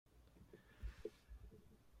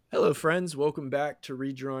Hello, friends. Welcome back to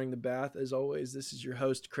Redrawing the Bath. As always, this is your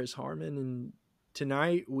host, Chris Harmon, and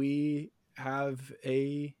tonight we have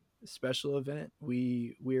a special event.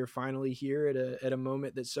 We are finally here at a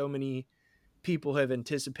moment that so many people have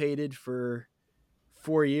anticipated for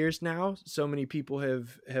 4 years now. So many people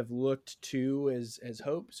have looked to as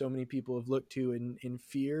hope. So many people have looked to in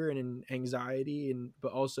fear and in anxiety, and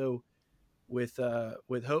but also with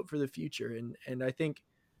hope for the future. And I think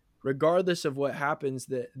regardless of what happens,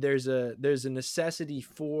 that there's a necessity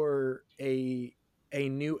for a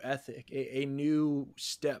new ethic, a new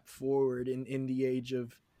step forward in the age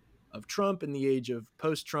of Trump, in the age of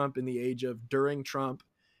post Trump, in the age of during Trump.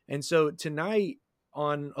 And so tonight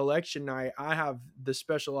on election night, I have the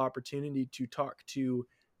special opportunity to talk to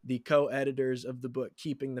the co-editors of the book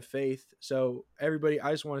Keeping the Faith. So everybody,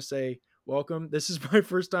 I just want to say welcome. This is my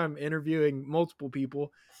first time interviewing multiple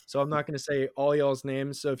people, so I'm not going to say all y'all's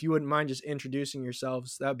names. So if you wouldn't mind just introducing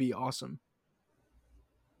yourselves, that'd be awesome.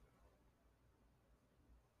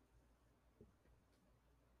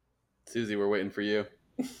 Susie, we're waiting for you.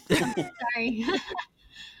 Sorry.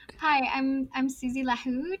 Hi, I'm Susie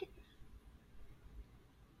Lahoud.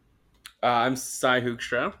 I'm Cy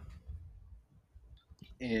Hoekstra.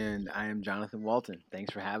 And I am Jonathan Walton.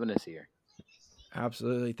 Thanks for having us here.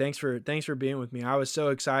 Absolutely. Thanks for being with me. I was so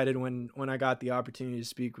excited when I got the opportunity to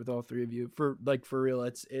speak with all three of you. For real,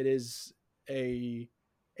 it is a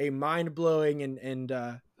a mind blowing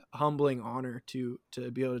and humbling honor to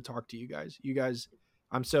be able to talk to you guys. You guys,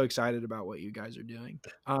 I'm so excited about what you guys are doing.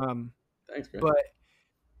 Thanks, Chris. But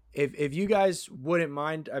if you guys wouldn't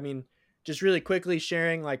mind, I mean, just really quickly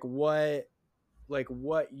sharing like what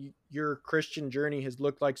your Christian journey has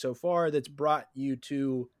looked like so far that's brought you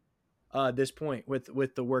to this point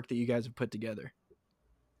with the work that you guys have put together.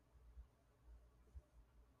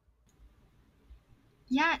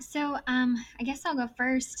 Yeah, so I guess I'll go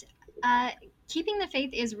first. Keeping the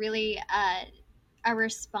faith is really a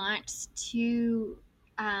response to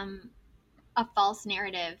um, a false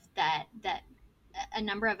narrative that a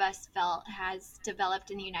number of us felt has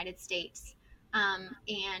developed in the United States,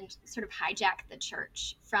 and sort of hijacked the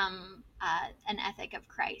church from an ethic of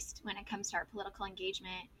Christ when it comes to our political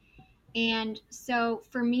engagement. And so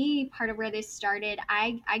for me, part of where this started,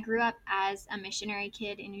 I grew up as a missionary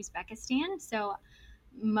kid in Uzbekistan. So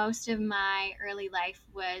most of my early life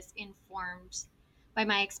was informed by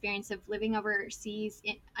my experience of living overseas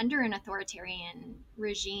under an authoritarian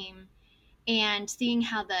regime and seeing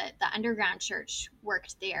how the underground church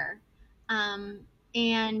worked there.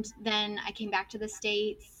 And then I came back to the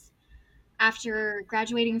States after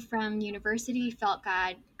graduating from university, felt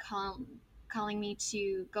calling me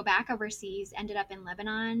to go back overseas, ended up in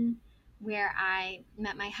Lebanon, where I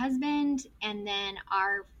met my husband. And then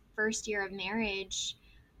our first year of marriage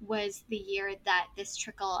was the year that this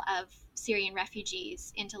trickle of Syrian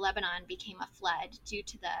refugees into Lebanon became a flood due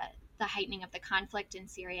to the heightening of the conflict in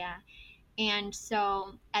Syria. And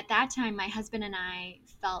so at that time, my husband and I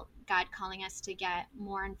felt God calling us to get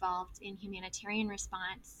more involved in humanitarian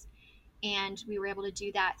response, and we were able to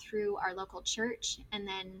do that through our local church. And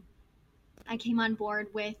then I came on board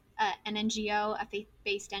with an NGO, a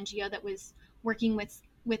faith-based NGO that was working with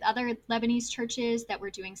other Lebanese churches that were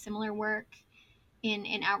doing similar work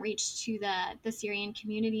in outreach to the Syrian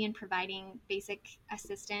community and providing basic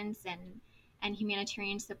assistance and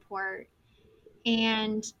humanitarian support.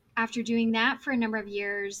 And after doing that for a number of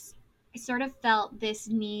years, I sort of felt this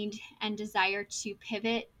need and desire to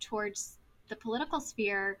pivot towards the political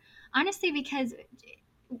sphere, honestly, because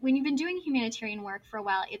when you've been doing humanitarian work for a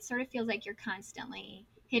while, it sort of feels like you're constantly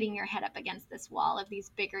hitting your head up against this wall of these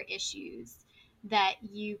bigger issues that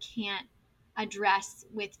you can't address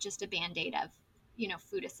with just a band-aid of,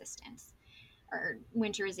 food assistance or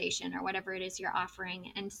winterization or whatever it is you're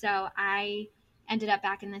offering. And so I ended up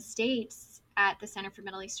back in the States at the Center for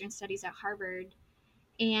Middle Eastern Studies at Harvard.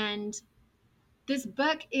 And this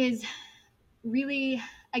book is really,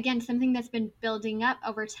 again, something that's been building up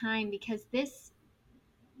over time because this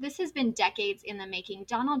has been decades in the making.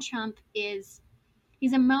 Donald Trump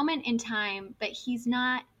he's a moment in time, but he's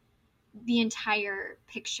not the entire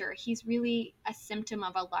picture. He's really a symptom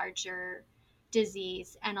of a larger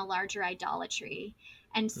disease and a larger idolatry.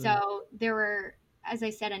 And so there were, as I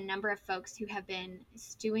said, a number of folks who have been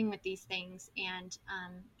stewing with these things and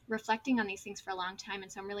reflecting on these things for a long time.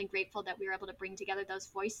 And so I'm really grateful that we were able to bring together those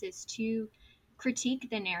voices to critique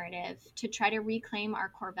the narrative, to try to reclaim our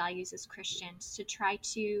core values as Christians, to try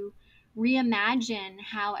to reimagine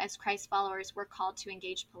how, as Christ followers, we're called to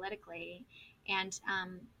engage politically. And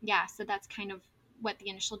yeah, so that's kind of what the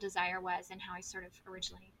initial desire was and how I sort of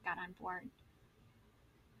originally got on board.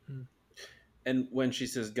 And when she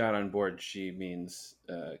says got on board, she means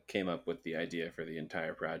came up with the idea for the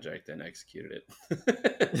entire project and executed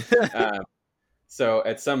it. So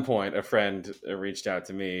at some point, a friend reached out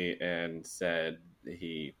to me and said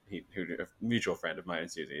who a mutual friend of mine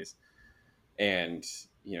and Susie's, and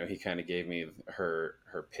he kind of gave me her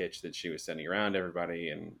pitch that she was sending around to everybody,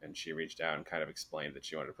 and she reached out and kind of explained that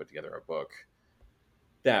she wanted to put together a book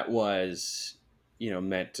that was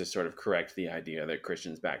meant to sort of correct the idea that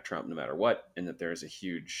Christians back Trump no matter what, and that there's a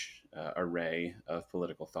huge array of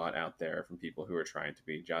political thought out there from people who are trying to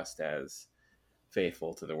be just as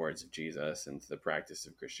faithful to the words of Jesus and to the practice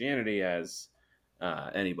of Christianity as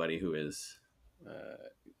anybody who is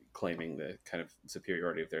claiming the kind of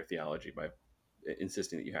superiority of their theology by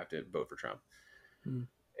insisting that you have to vote for Trump.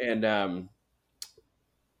 And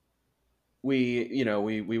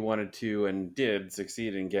we wanted to and did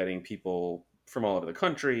succeed in getting people from all over the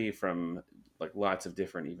country, from like lots of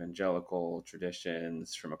different evangelical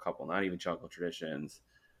traditions, from a couple non-evangelical traditions,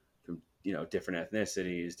 from different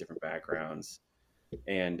ethnicities, different backgrounds,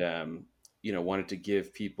 and wanted to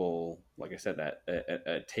give people, like I said, that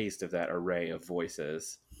a taste of that array of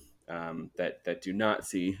voices that do not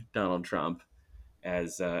see Donald Trump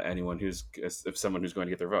as someone who's going to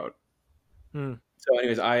get their vote. So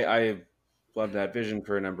anyways, I loved that vision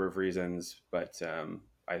for a number of reasons, but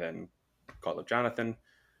I then called up Jonathan,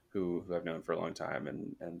 who I've known for a long time,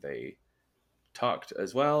 and they talked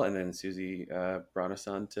as well, and then Susie brought us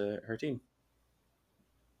on to her team.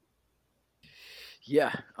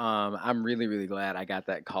 Yeah, I'm really, really glad I got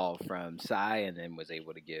that call from Cy and then was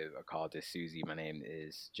able to give a call to Susie. My name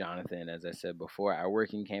is Jonathan. As I said before, I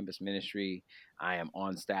work in campus ministry. I am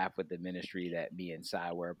on staff with the ministry that me and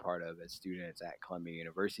Cy were a part of as students at Columbia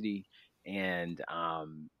University. And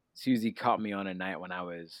Susie caught me on a night when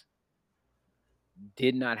I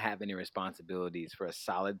did not have any responsibilities for a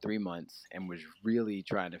solid 3 months and was really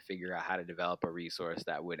trying to figure out how to develop a resource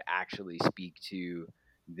that would actually speak to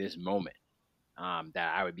this moment.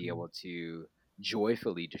 That I would be able to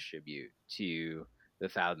joyfully distribute to the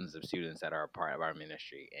thousands of students that are a part of our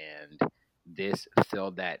ministry. And this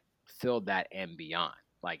filled that and beyond.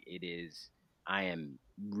 Like I am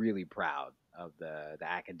really proud of the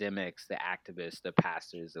academics, the activists, the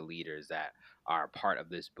pastors, the leaders that are part of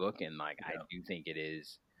this book. And like, I do think it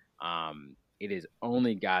is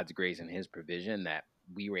only God's grace and his provision that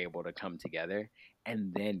we were able to come together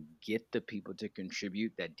and then get the people to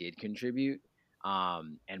contribute that did contribute,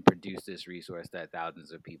 and produce this resource that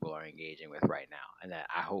thousands of people are engaging with right now, and that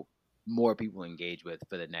I hope more people engage with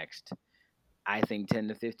for the next, I think, 10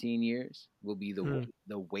 to 15 years will be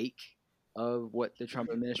the wake of what the Trump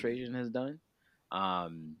administration has done.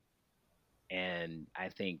 And I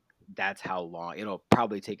think that's how long it'll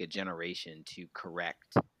probably take a generation to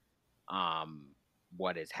correct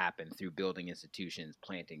what has happened through building institutions,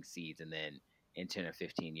 planting seeds, and then in 10 or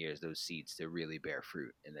 15 years, those seeds to really bear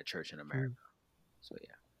fruit in the church in America. So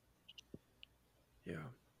yeah,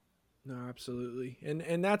 no, absolutely,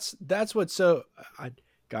 and that's what's so.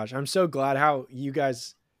 I'm so glad how you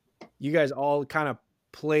guys all kind of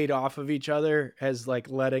played off of each other as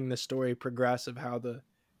like letting the story progress of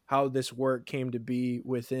how this work came to be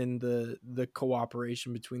within the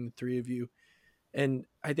cooperation between the three of you. And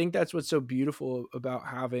I think that's what's so beautiful about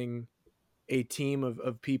having a team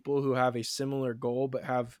of people who have a similar goal but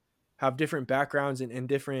have different backgrounds and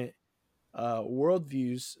different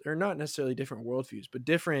worldviews, or not necessarily different worldviews, but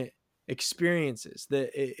different experiences, that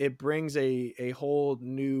it brings a whole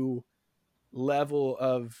new level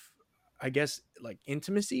of, I guess, like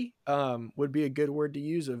intimacy would be a good word to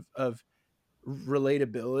use, of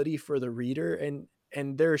relatability for the reader.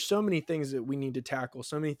 And there are so many things that we need to tackle,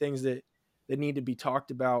 so many things that need to be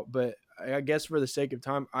talked about. But I guess for the sake of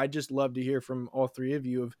time, I just love to hear from all three of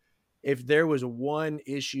you of if there was one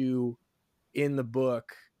issue in the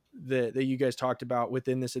book that you guys talked about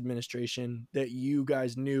within this administration that you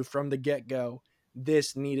guys knew from the get-go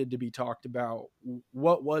this needed to be talked about.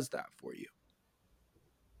 What was that for you?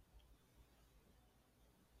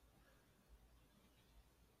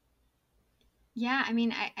 Yeah, I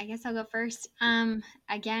mean, I guess I'll go first.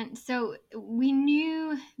 Again, so we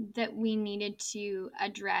knew that we needed to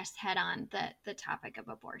address head on the topic of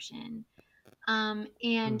abortion.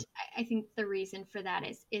 And I think the reason for that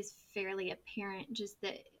is fairly apparent, just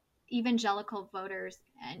that evangelical voters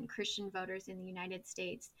and Christian voters in the United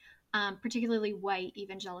States, particularly white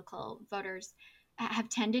evangelical voters, have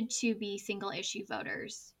tended to be single issue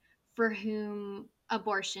voters for whom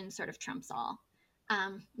abortion sort of trumps all.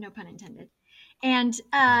 No pun intended. And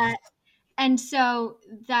so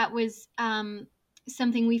that was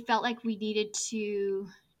something we felt like we needed to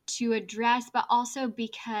address, but also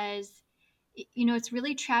because it's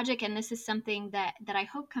really tragic, and this is something that I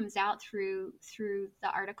hope comes out through the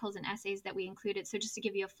articles and essays that we included. So just to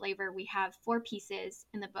give you a flavor, we have 4 pieces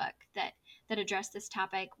in the book that address this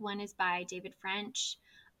topic. One is by David French.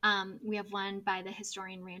 We have one by the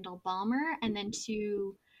historian Randall Balmer, and then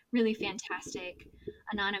 2 really fantastic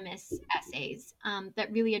anonymous essays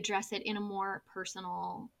that really address it in a more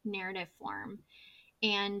personal narrative form.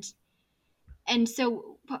 And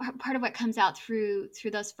so part of what comes out through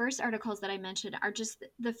those first articles that I mentioned are just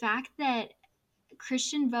the fact that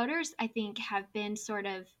Christian voters, I think, have been sort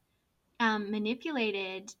of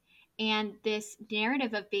manipulated, and this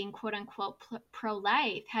narrative of being quote unquote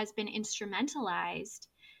pro-life has been instrumentalized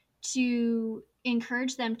to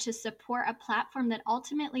encourage them to support a platform that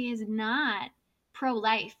ultimately is not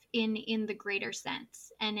pro-life in the greater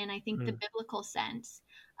sense, and in, I think, the biblical sense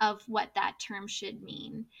of what that term should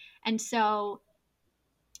mean. And so,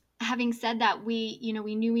 having said that, we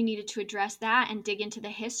knew we needed to address that and dig into the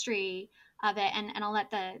history of it, and I'll let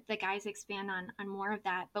the guys expand on more of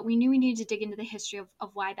that. But we knew we needed to dig into the history of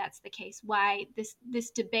why that's the case, why this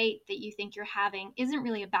debate that you think you're having isn't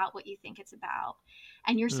really about what you think it's about,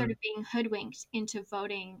 and you're sort of being hoodwinked into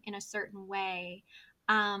voting in a certain way,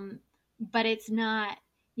 but it's not,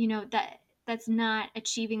 that's not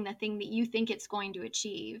achieving the thing that you think it's going to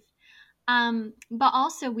achieve. But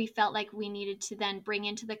also, we felt like we needed to then bring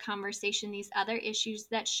into the conversation these other issues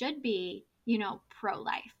that should be,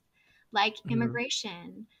 pro-life, like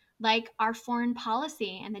immigration, like our foreign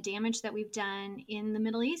policy and the damage that we've done in the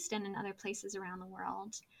Middle East and in other places around the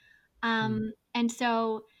world. And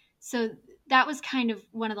so that was kind of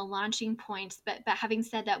one of the launching points. But having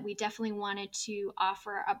said that, we definitely wanted to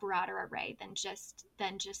offer a broader array than just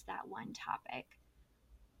that one topic.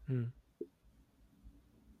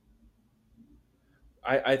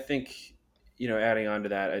 I think, adding on to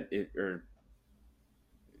that, or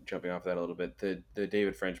jumping off that a little bit, the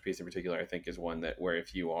David French piece in particular, I think, is one that where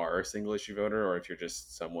if you are a single issue voter, or if you're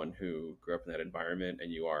just someone who grew up in that environment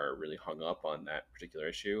and you are really hung up on that particular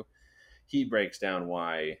issue, he breaks down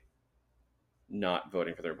why not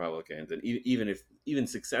voting for the Republicans, and even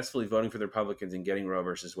successfully voting for the Republicans and getting Roe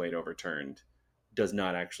versus Wade overturned, does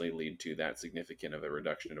not actually lead to that significant of a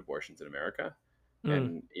reduction in abortions in America.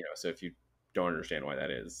 And so if you don't understand why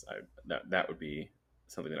that is, that would be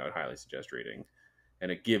something that I would highly suggest reading.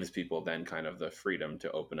 And it gives people then kind of the freedom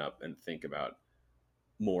to open up and think about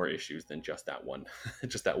more issues than just that one,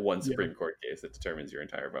 Supreme Court case that determines your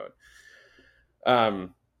entire vote.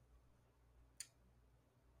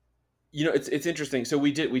 It's interesting. So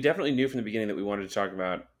we definitely knew from the beginning that we wanted to talk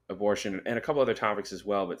about abortion and a couple other topics as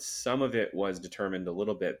well, but some of it was determined a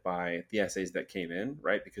little bit by the essays that came in,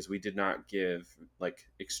 right? Because we did not give like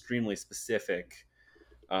extremely specific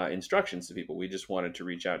instructions to people. We just wanted to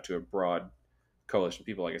reach out to a broad coalition of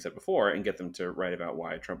people, like I said before, and get them to write about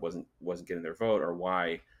why Trump wasn't getting their vote, or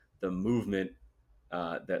why the movement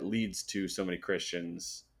that leads to so many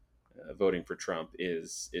Christians voting for Trump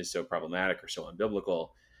is so problematic or so unbiblical.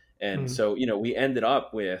 And so, we ended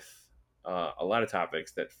up with a lot of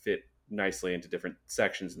topics that fit nicely into different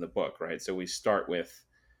sections in the book, right? So we start with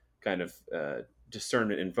kind of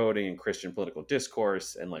discernment in voting and Christian political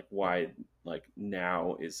discourse, and like why like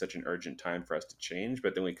now is such an urgent time for us to change.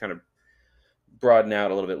 But then we kind of broaden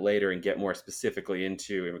out a little bit later and get more specifically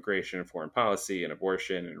into immigration and foreign policy and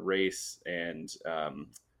abortion and race and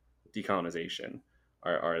decolonization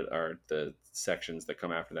are the sections that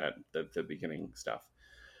come after that, the beginning stuff.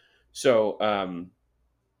 So,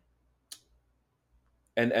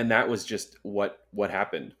 and that was just what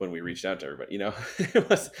happened when we reached out to everybody, it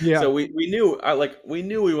was, so we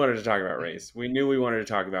knew, we wanted to talk about race. We knew we wanted to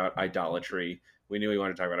talk about idolatry. We knew we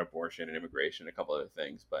wanted to talk about abortion and immigration, and a couple other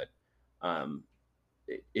things, but,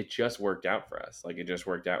 it just worked out for us. Like, it just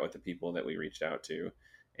worked out with the people that we reached out to.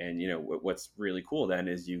 And, what's really cool then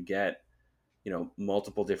is you get,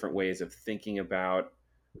 multiple different ways of thinking about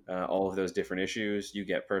all of those different issues. You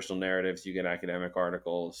get personal narratives, you get academic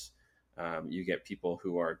articles, you get people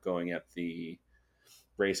who are going at the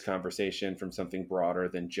race conversation from something broader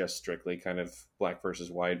than just strictly kind of black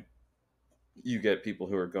versus white. You get people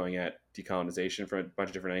who are going at decolonization from a bunch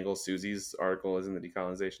of different angles. Susie's article is in the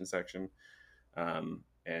decolonization section.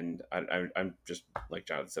 And I'm just, like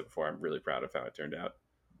Jonathan said before, I'm really proud of how it turned out.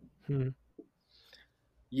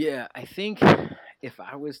 Yeah, I think if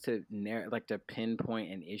I was to to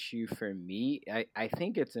pinpoint an issue for me, I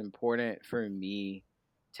think it's important for me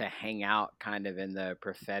to hang out kind of in the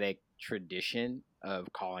prophetic tradition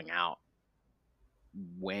of calling out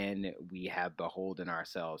when we have beholden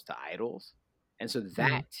ourselves to idols. And so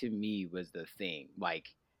that to me was the thing. Like,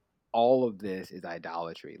 all of this is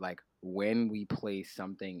idolatry. Like, when we place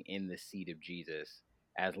something in the seat of Jesus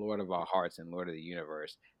as Lord of our hearts and Lord of the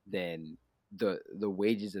universe, then the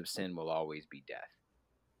wages of sin will always be death.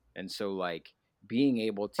 And so like being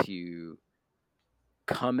able to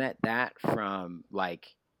come at that from like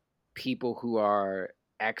people who are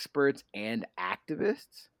experts and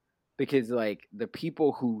activists, because like the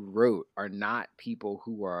people who wrote are not people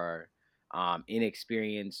who are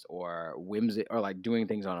inexperienced or whimsy or like doing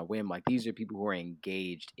things on a whim. Like these are people who are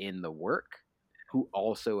engaged in the work, who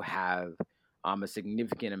also have a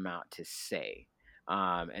significant amount to say.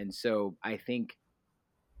 And so I think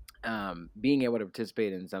being able to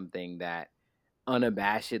participate in something that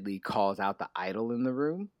unabashedly calls out the idol in the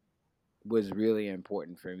room was really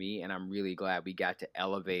important for me, and I'm really glad we got to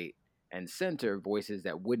elevate and center voices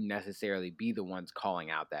that wouldn't necessarily be the ones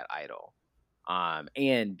calling out that idol,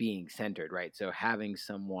 and being centered, right? So having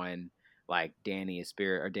someone like Danielle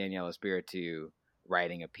Espiritu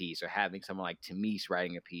writing a piece, or having someone like Tamis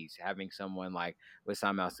writing a piece, having someone like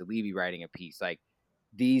Wissam Al-Salibi writing a piece, like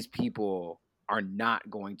these people are not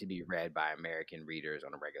going to be read by American readers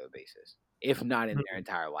on a regular basis, if not in their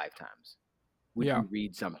entire lifetimes. Would you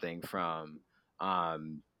read something from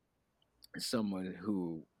someone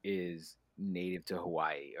who is native to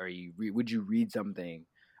Hawaii, or would you read something,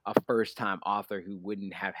 a first-time author who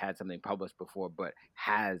wouldn't have had something published before but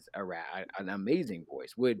has an amazing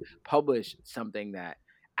voice, would publish something that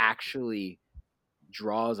actually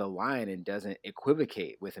draws a line and doesn't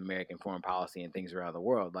equivocate with American foreign policy and things around the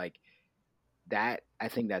world? Like that, I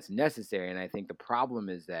think that's necessary. And I think the problem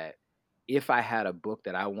is that if I had a book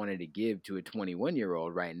that I wanted to give to a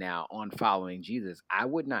 21-year-old right now on following Jesus, I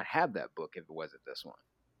would not have that book if it wasn't this one.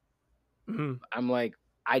 Mm-hmm. I'm like,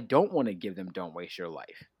 I don't want to give them Don't Waste Your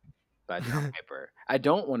Life by John Piper. I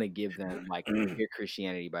don't want to give them like Mere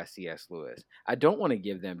Christianity by C.S. Lewis. I don't want to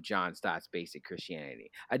give them John Stott's Basic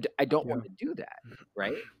Christianity. I don't want to do that,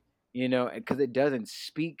 right? You know, because it doesn't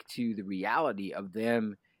speak to the reality of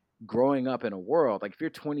them growing up in a world. Like if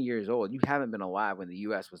you're 20 years old, you haven't been alive when the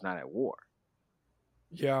U.S. was not at war.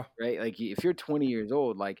 Yeah. Right? Like if you're 20 years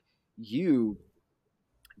old, like you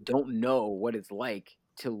don't know what it's like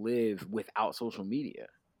to live without social media.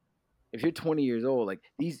 If you're 20 years old, like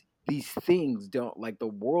these things don't, like the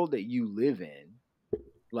world that you live in,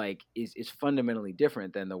 like is fundamentally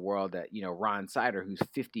different than the world that, you know, Ron Sider, who's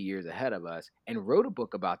 50 years ahead of us and wrote a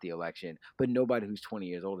book about the election, but nobody who's 20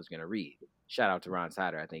 years old is going to read. Shout out to Ron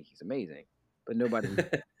Sider. I think he's amazing, but nobody who's 20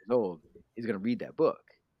 years old is going to read that book,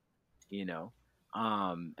 you know?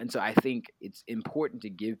 And so I think it's important to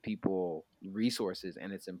give people resources,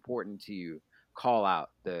 and it's important to call out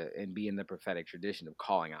and be in the prophetic tradition of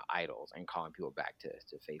calling out idols and calling people back to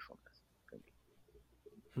faithfulness.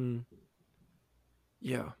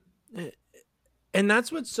 Yeah. And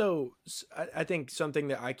that's what's so, I think something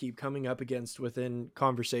that I keep coming up against within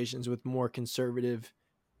conversations with more conservative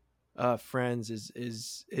friends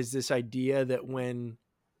is this idea that when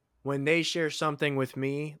they share something with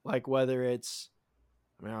me, like whether it's,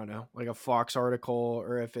 I don't know, like a Fox article,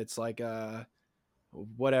 or if it's like a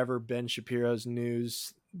whatever Ben Shapiro's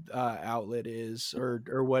news outlet is,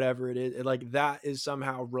 or whatever it is, like that is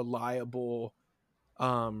somehow reliable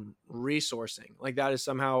resourcing. Like that is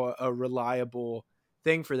somehow a reliable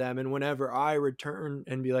thing for them. And whenever I return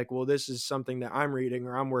and be like, well, this is something that I'm reading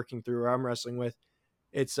or I'm working through or I'm wrestling with,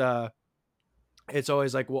 it's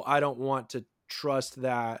always like, well, I don't want to trust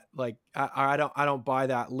that. Like I don't buy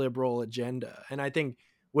that liberal agenda. And I think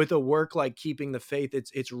with a work like Keeping the Faith,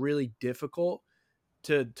 it's really difficult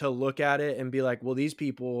to look at it and be like, well, these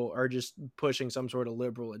people are just pushing some sort of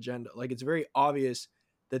liberal agenda. Like it's very obvious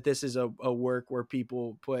that this is a work where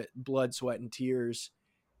people put blood, sweat, and tears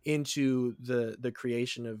into the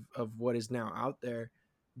creation of what is now out there.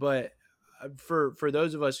 But for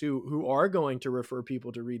those of us who are going to refer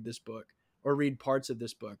people to read this book or read parts of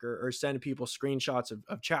this book, or send people screenshots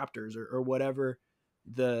of chapters, or whatever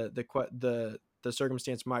the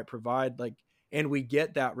circumstance might provide, like, and we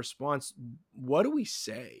get that response, what do we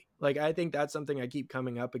say? Like, I think that's something I keep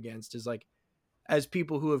coming up against, is like, as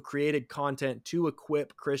people who have created content to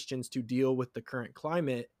equip Christians to deal with the current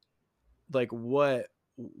climate, like what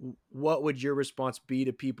would your response be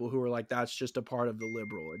to people who are like, that's just a part of the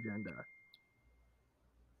liberal agenda?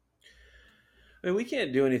 I mean, we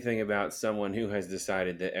can't do anything about someone who has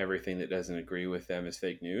decided that everything that doesn't agree with them is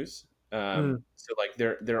fake news. So like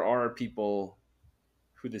there are people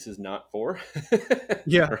who this is not for.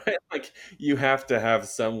 Yeah. Right? Like you have to have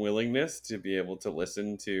some willingness to be able to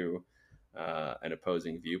listen to an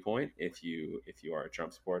opposing viewpoint if you are a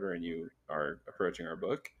Trump supporter and you are approaching our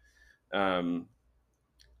book.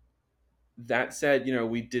 That said, you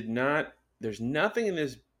know, there's nothing in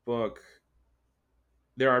this book,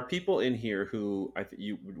 there are people in here who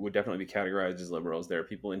you would definitely be categorized as liberals. There are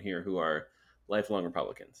people in here who are lifelong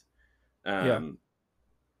Republicans. Yeah.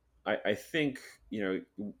 I think,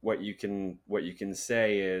 what you can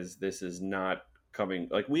say is this is not coming,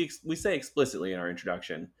 like we say explicitly in our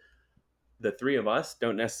introduction. The three of us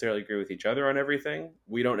don't necessarily agree with each other on everything.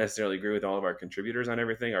 We don't necessarily agree with all of our contributors on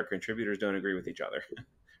everything. Our contributors don't agree with each other,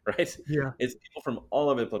 right? Yeah. It's people from all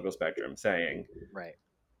over the political spectrum saying Right.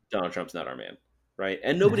 Donald Trump's not our man, right?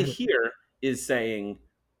 And nobody here is saying,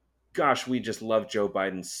 gosh, we just love Joe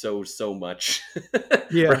Biden so much.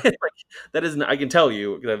 Yeah. Right? Like, that isn't, I can tell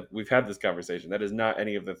you that we've had this conversation. That is not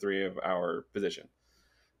any of the three of our position.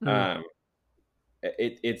 Mm.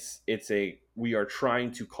 We are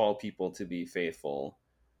trying to call people to be faithful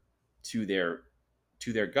to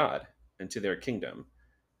their God and to their kingdom.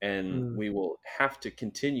 And Mm. we will have to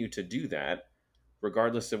continue to do that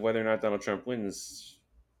regardless of whether or not Donald Trump wins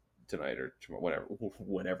tonight or tomorrow,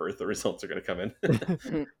 whenever the results are going to come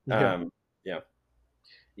in. Yeah. Yeah.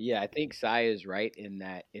 Yeah, I think Sai is right in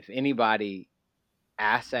that if anybody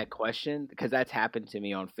asks that question, because that's happened to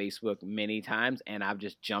me on Facebook many times, and I've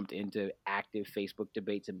just jumped into active Facebook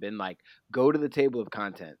debates and been like, go to the table of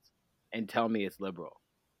contents and tell me it's liberal.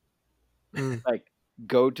 Mm. Like,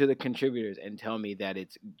 go to the contributors and tell me that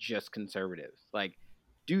it's just conservative. Like,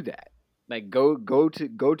 do that. Like, go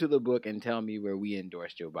to the book and tell me where we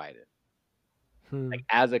endorse Joe Biden. Like,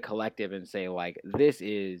 as a collective, and say, like, this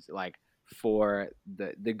is like for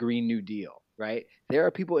the Green New Deal, right? There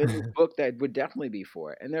are people in this book that would definitely be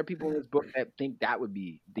for it, and there are people in this book that think that would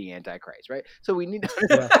be the Antichrist, right? So we need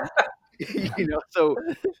to, So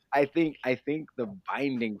I think the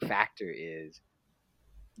binding factor is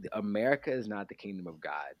America is not the kingdom of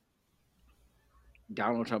God.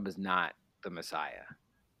 Donald Trump is not the Messiah.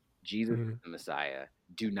 Jesus is the Messiah.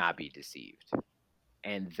 Do not be deceived.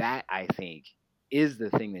 And that, I think, is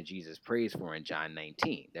the thing that Jesus prays for in John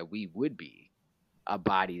 19, that we would be a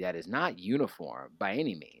body that is not uniform by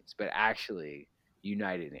any means, but actually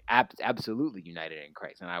united, absolutely united in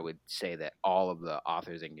Christ. And I would say that all of the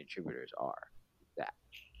authors and contributors are that.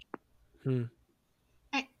 And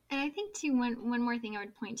I think too, one more thing I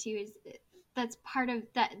would point to is that's part of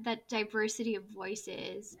that diversity of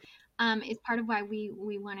voices is part of why we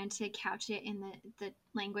wanted to couch it in the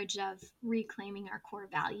language of reclaiming our core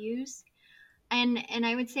values. And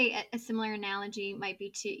I would say a similar analogy might be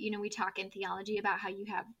to, we talk in theology about how you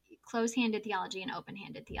have close-handed theology and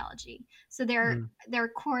open-handed theology. So there are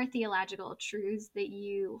core theological truths that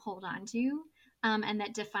you hold on to and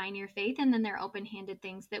that define your faith. And then there are open-handed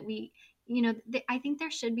things that we, I think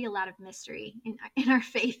there should be a lot of mystery in our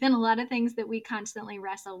faith and a lot of things that we constantly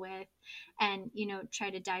wrestle with and, try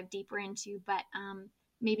to dive deeper into. But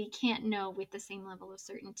maybe can't know with the same level of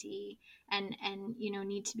certainty and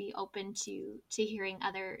need to be open to hearing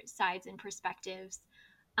other sides and perspectives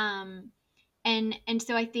and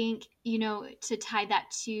so I think to tie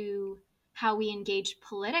that to how we engage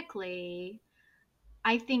politically,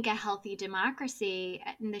 I think a healthy democracy,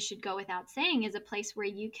 and this should go without saying, is a place where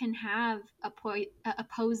you can have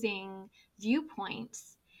opposing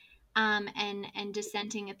viewpoints and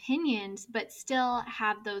dissenting opinions, but still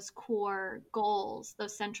have those core goals,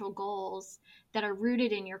 those central goals that are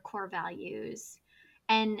rooted in your core values.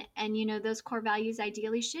 And those core values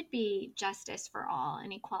ideally should be justice for all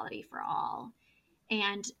and equality for all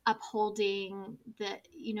and upholding the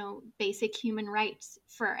basic human rights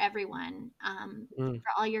for everyone, for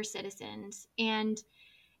all your citizens. And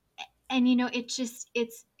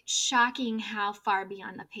it's shocking how far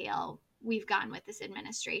beyond the pale we've gone with this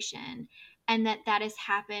administration, and that has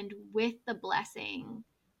happened with the blessing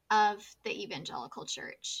of the evangelical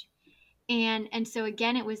church. And so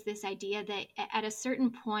again, it was this idea that at a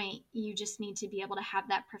certain point, you just need to be able to have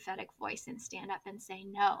that prophetic voice and stand up and say,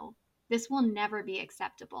 no, this will never be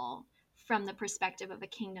acceptable from the perspective of a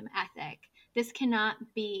kingdom ethic. This cannot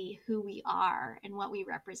be who we are and what we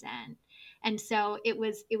represent. And so it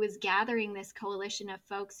was gathering this coalition of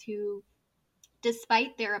folks who,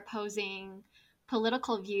 despite their opposing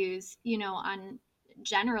political views, on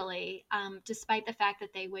generally, despite the fact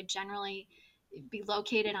that they would generally be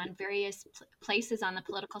located on various places on the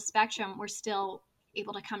political spectrum, we're still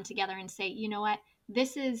able to come together and say, you know what,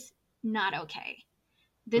 this is not okay.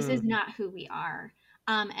 This is not who we are.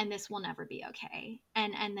 And this will never be okay.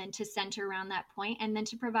 And then to center around that point and then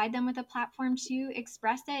to provide them with a platform to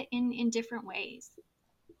express it in different ways.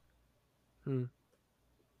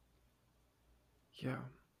 Yeah.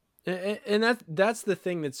 And that's the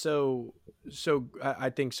thing that's so I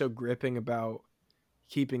think so gripping about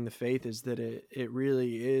keeping the faith is that it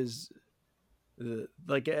really is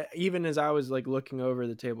even as I was like looking over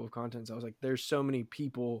the table of contents, I was like, there's so many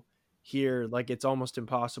people here, like it's almost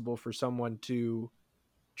impossible for someone to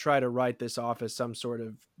try to write this off as some sort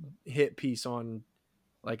of hit piece on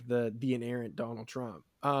like the inerrant Donald Trump.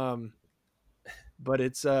 But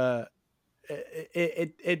it's but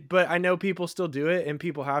I know people still do it, and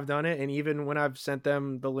people have done it, and even when I've sent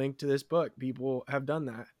them the link to this book, people have done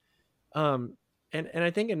that. And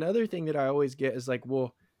I think another thing that I always get is like,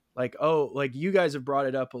 well, like, oh, like you guys have brought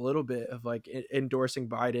it up a little bit of like endorsing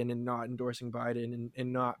Biden and not endorsing Biden,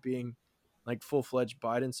 and not being like full-fledged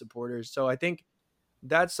Biden supporters. So I think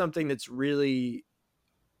that's something that's really,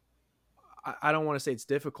 I don't want to say it's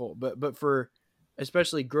difficult, but for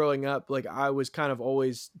especially growing up, like I was kind of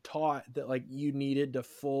always taught that like you needed to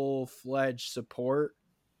full-fledged support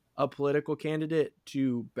a political candidate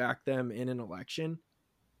to back them in an election.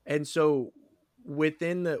 And so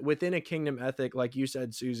within a kingdom ethic, like you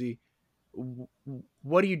said, Susie,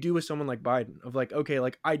 what do you do with someone like Biden? Of like, okay,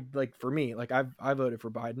 like I, like for me, like I voted for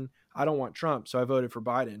Biden. I don't want Trump, so I voted for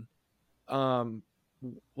Biden. Um,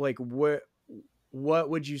 like what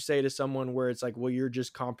would you say to someone where it's like, well, you're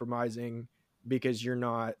just compromising because you're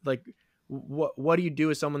not like, what do you do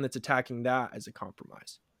with someone that's attacking that as a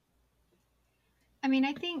compromise? I mean,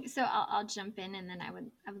 I think so. I'll jump in, and then I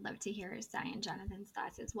would love to hear Cy and Jonathan's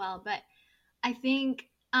thoughts as well. But I think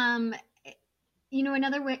another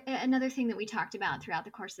thing that we talked about throughout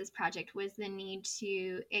the course of this project was the need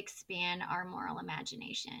to expand our moral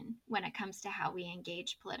imagination when it comes to how we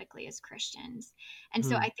engage politically as Christians. And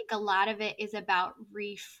so I think a lot of it is about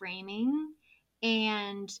reframing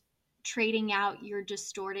and trading out your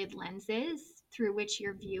distorted lenses through which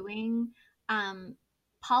you're viewing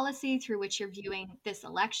policy, through which you're viewing this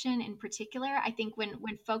election in particular. I think when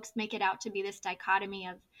folks make it out to be this dichotomy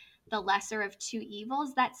of the lesser of two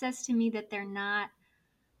evils, that says to me that they're not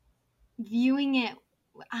viewing it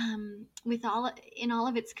with all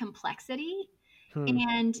of its complexity.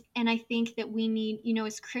 And I think that we need,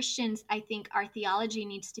 as Christians, I think our theology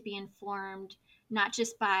needs to be informed not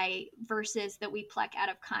just by verses that we pluck out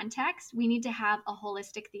of context. We need to have a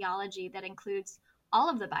holistic theology that includes all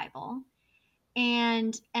of the Bible.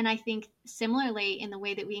 And I think similarly, in the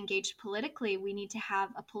way that we engage politically, we need to have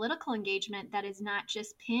a political engagement that is not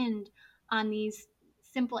just pinned on these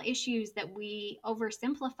simple issues that we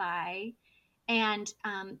oversimplify, and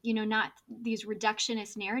not these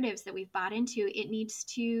reductionist narratives that we've bought into. It needs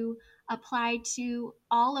to apply to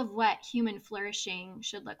all of what human flourishing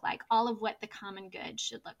should look like, all of what the common good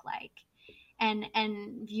should look like, and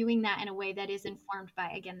viewing that in a way that is informed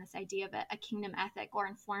by, again, this idea of a kingdom ethic, or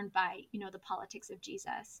informed by the politics of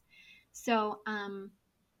Jesus. So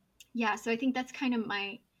so I think that's kind of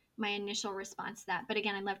my initial response to that. But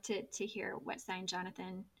again, I'd love to hear what Cy and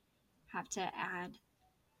Jonathan have to add.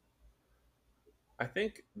 I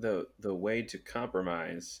think the way to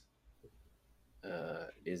compromise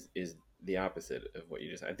is the opposite of what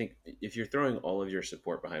you just. I think if you're throwing all of your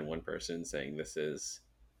support behind one person, saying this is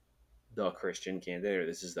the Christian candidate or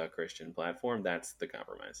this is the Christian platform, that's the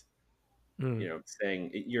compromise.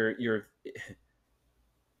 Saying your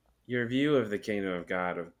view of the kingdom of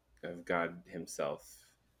God, of God Himself,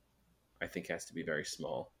 I think has to be very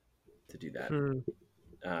small to do that.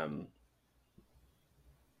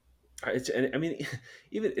 I mean,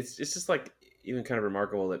 even it's just like even kind of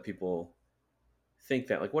remarkable that people think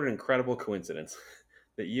that, like, what an incredible coincidence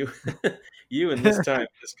that you in this time,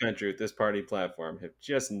 this country, with this party platform have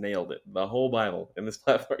just nailed it, the whole Bible in this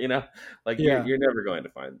platform. Like you're never going to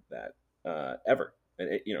find that ever,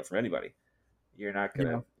 and from anybody. You're not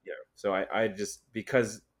gonna. So I just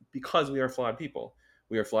because we are flawed people.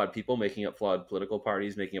 We are flawed people making up flawed political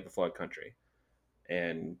parties, making up a flawed country,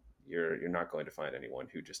 and you're not going to find anyone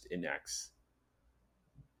who just enacts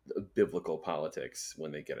biblical politics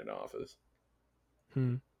when they get into office.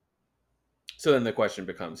 So then the question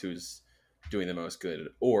becomes, who's doing the most good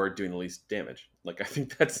or doing the least damage? Like, I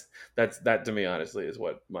think that to me, honestly, is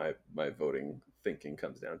what my voting thinking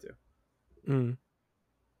comes down to.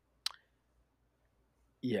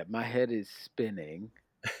 Yeah, my head is spinning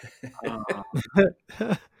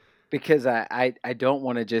because I don't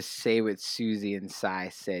want to just say what Susie and Cy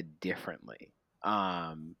said differently,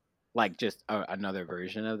 like just another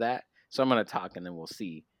version of that. So I'm going to talk and then we'll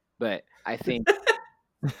see. But I think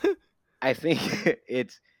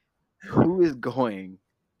it's who is going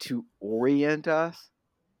to orient us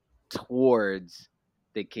towards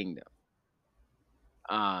the kingdom.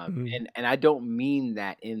 And I don't mean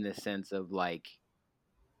that in the sense of like,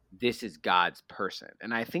 this is God's person.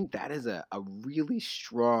 And I think that is a really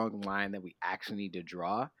strong line that we actually need to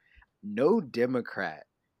draw. No Democrat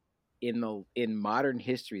in modern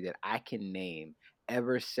history that I can name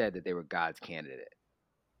ever said that they were God's candidate.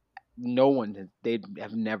 No one, they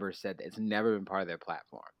have never said that. It's never been part of their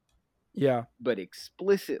platform. Yeah. But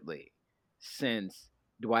explicitly, since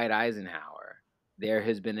Dwight Eisenhower, there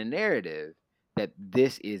has been a narrative that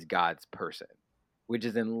this is God's person, which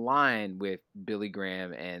is in line with Billy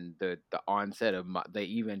Graham and the onset of the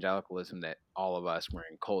evangelicalism that all of us were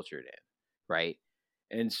encultured in, right?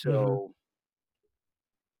 And so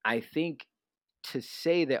I think to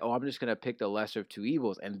say that, oh, I'm just going to pick the lesser of two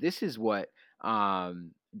evils, and this is what I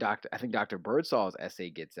think Dr. Birdsall's essay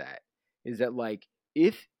gets at, is that like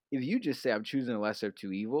if you just say I'm choosing the lesser of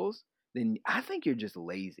two evils, then I think you're just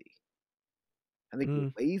lazy. I think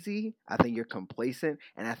you're lazy. I think you're complacent,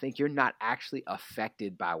 and I think you're not actually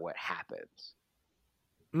affected by what happens.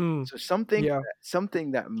 So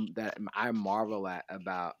something that I marvel at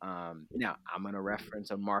about now I'm going to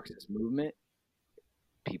reference a Marxist movement.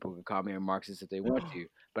 People can call me a Marxist if they want to,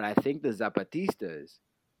 but I think the Zapatistas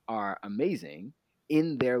are amazing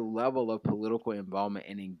in their level of political involvement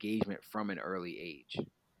and engagement from an early age.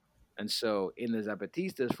 And so in the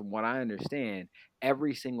Zapatistas, from what I understand,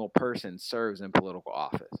 every single person serves in political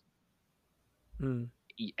office.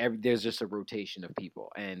 There's just a rotation of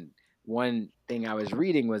people. And one thing I was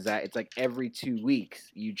reading was that it's like every 2 weeks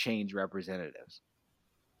you change representatives.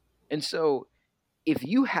 And so if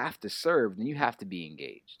you have to serve, then you have to be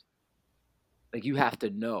engaged. Like you have to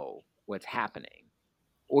know what's happening,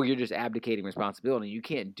 or you're just abdicating responsibility. You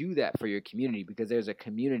can't do that for your community because there's a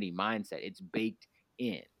community mindset. It's baked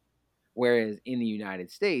in. Whereas in the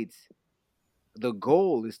United States, the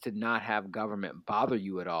goal is to not have government bother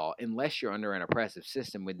you at all unless you're under an oppressive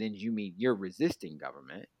system, which then you mean you're resisting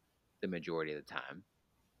government the majority of the time,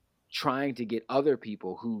 trying to get other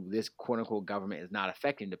people who this quote unquote government is not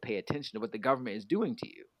affecting to pay attention to what the government is doing to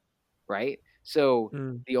you. Right? So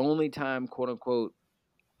the only time quote unquote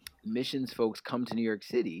missions folks come to New York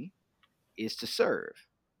City is to serve.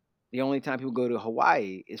 The only time people go to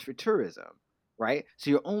Hawaii is for tourism, right? So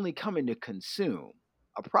you're only coming to consume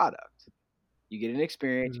a product. You get an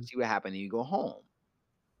experience, you see what happened, and you go home.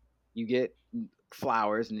 You get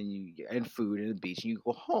flowers and then you and food and the beach and you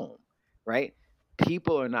go home, right?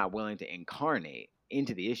 People are not willing to incarnate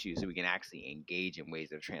into the issues so we can actually engage in ways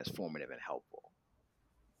that are transformative and helpful.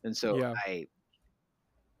 And so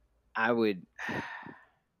I would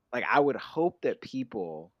hope that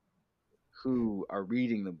people who are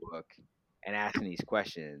reading the book and asking these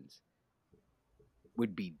questions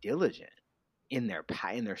would be diligent in their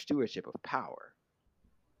stewardship of power.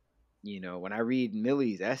 You know, when I read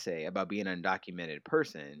Millie's essay about being an undocumented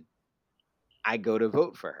person, I go to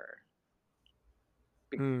vote for her.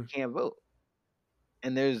 Because you can't vote.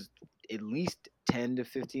 And there's at least 10 to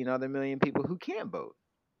 15 other million people who can't vote.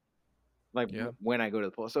 When I go to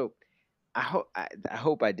the poll. So I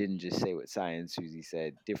hope I didn't just say what Cy and Susie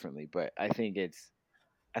said differently, but I think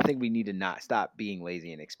we need to not stop being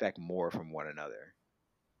lazy and expect more from one another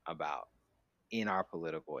about in our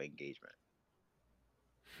political engagement.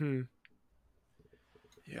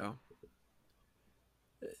 Yeah.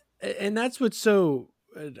 And that's what's so,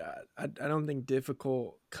 I don't think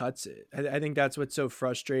difficult cuts it. I think that's what's so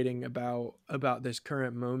frustrating about this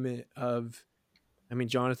current moment of, I mean,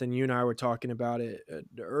 Jonathan, you and I were talking about it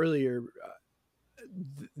earlier,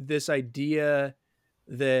 this idea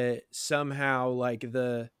that somehow like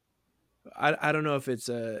I don't know if it's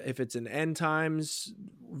an end times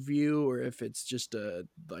view or if it's just a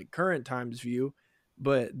like current times view,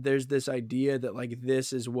 but there's this idea that like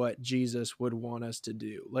this is what Jesus would want us to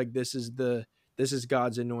do. Like this is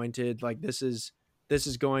God's anointed. Like this is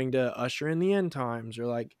going to usher in the end times, or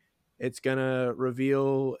like it's gonna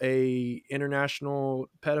reveal a international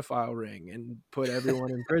pedophile ring and put everyone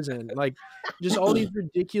in prison. Like just all these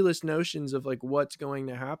ridiculous notions of like what's going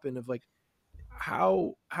to happen, of like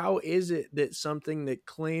how is it that something that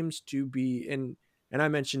claims to be, and I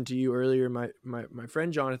mentioned to you earlier my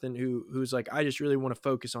friend Jonathan who's like, I just really want to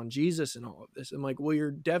focus on Jesus and all of this. I'm like, well, you're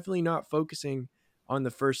definitely not focusing on the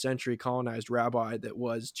first century colonized rabbi that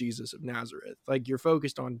was Jesus of Nazareth. Like you're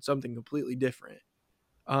focused on something completely different.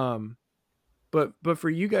 But for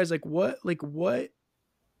you guys, like what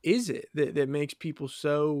is it that makes people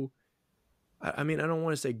so, I mean, I don't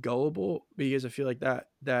want to say gullible because I feel like that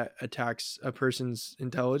attacks a person's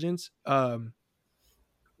intelligence.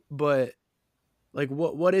 But like,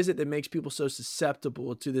 what is it that makes people so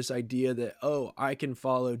susceptible to this idea that, oh, I can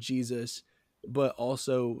follow Jesus, but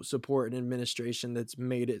also support an administration that's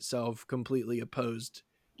made itself completely opposed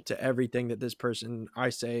to everything that this person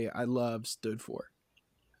I say I love stood for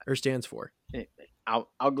or stands for?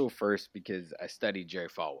 I'll go first because I studied Jerry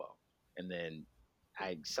Falwell, and then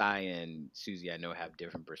Cy and Susie, I know, have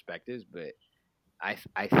different perspectives, but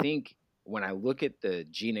I think when I look at the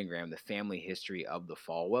genogram, the family history of the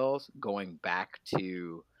Falwells, going back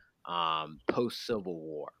to post Civil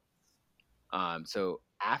War. So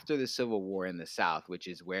after the Civil War in the South, which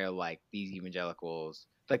is where like these evangelicals,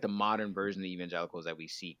 like the modern version of the evangelicals that we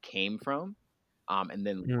see, came from, and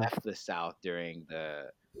then left the South during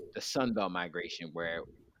the Sun Belt migration, where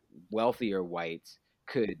wealthier whites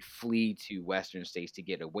could flee to Western states to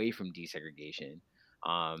get away from desegregation.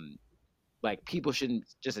 Like people shouldn't,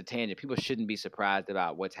 just a tangent, people shouldn't be surprised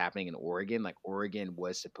about what's happening in Oregon. Like Oregon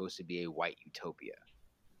was supposed to be a white utopia.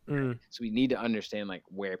 So we need to understand like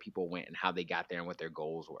where people went and how they got there and what their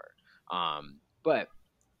goals were. But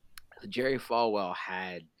Jerry Falwell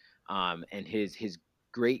had, and his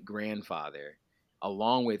great grandfather,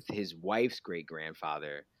 along with his wife's great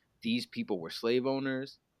grandfather, these people were slave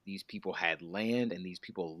owners. These people had land, and these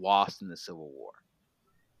people lost in the Civil War.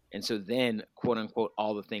 And so then, quote unquote,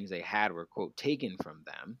 all the things they had were, quote, taken from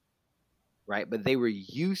them, right? But they were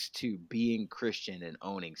used to being Christian and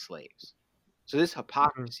owning slaves. So this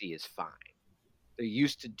hypocrisy is fine. They're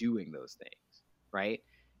used to doing those things, right?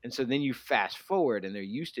 And so then you fast forward, and they're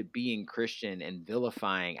used to being Christian and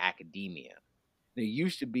vilifying academia. They're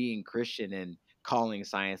used to being Christian and calling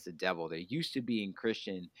science the devil. They're used to being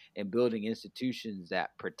Christian and building institutions that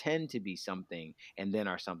pretend to be something and then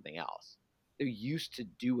are something else. They're used to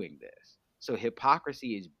doing this. So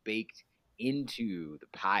hypocrisy is baked into the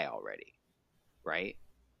pie already, right?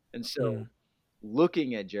 And so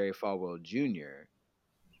looking at Jerry Falwell Jr.,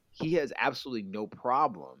 he has absolutely no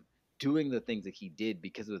problem doing the things that he did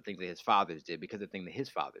because of the things that his fathers did, because of the thing that his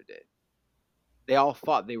father did. They all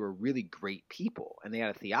thought they were really great people, and they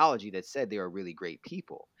had a theology that said they were really great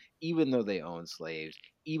people, even though they owned slaves,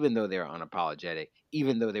 even though they were unapologetic,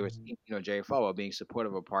 even though they were, Jerry Falwell being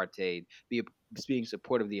supportive of apartheid, being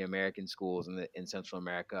supportive of the American schools in Central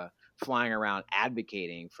America, flying around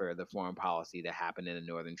advocating for the foreign policy that happened in the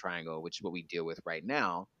Northern Triangle, which is what we deal with right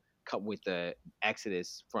now, with the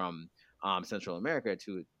exodus from Central America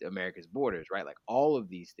to America's borders, right? Like all of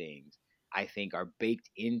these things, I think, are baked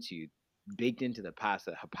into the past.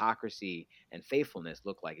 That hypocrisy and faithfulness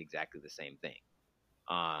look like exactly the same thing.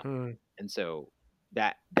 And so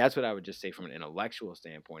that's what I would just say from an intellectual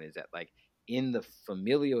standpoint, is that like in the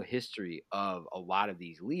familial history of a lot of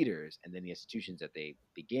these leaders and then the institutions that they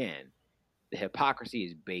began, the hypocrisy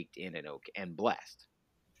is baked in and blessed.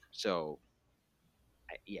 So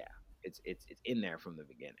it's in there from the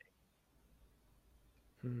beginning.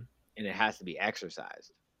 And it has to be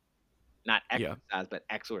exercised. Not exercised, but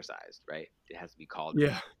exorcised, right? It has to be called.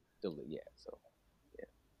 Yeah. So, yeah.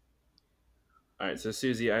 All right. So,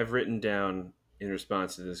 Susie, I've written down in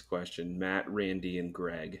response to this question, Matt, Randy, and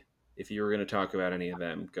Greg. If you were going to talk about any of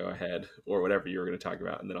them, go ahead, or whatever you were going to talk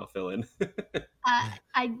about, and then I'll fill in.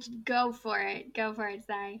 I go for it. Go for it,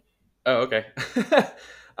 Cy. Oh, okay.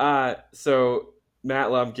 So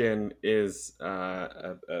Matt Lumpkin is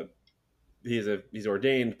he's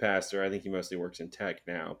ordained pastor. I think he mostly works in tech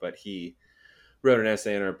now, but he wrote an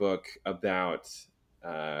essay in our book about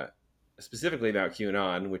specifically about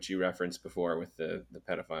QAnon, which you referenced before with the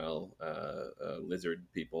pedophile lizard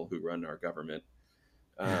people who run our government,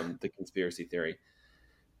 the conspiracy theory,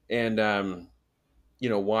 and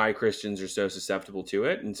why Christians are so susceptible to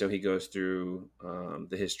it. And so he goes through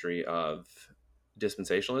the history of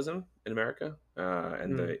dispensationalism in America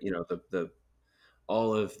and the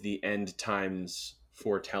all of the end times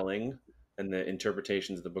foretelling and the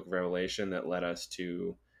interpretations of the Book of Revelation that led us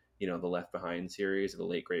to, the Left Behind series, or the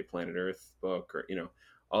Late Great Planet Earth book, or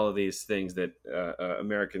all of these things that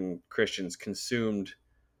American Christians consumed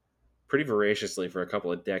pretty voraciously for a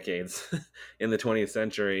couple of decades in the 20th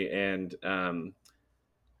century, and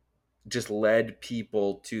just led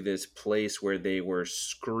people to this place where they were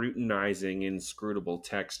scrutinizing inscrutable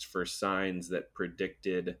text for signs that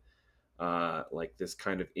predicted like this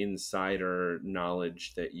kind of insider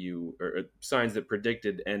knowledge that or signs that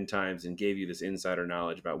predicted end times and gave you this insider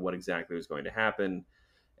knowledge about what exactly was going to happen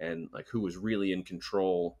and like who was really in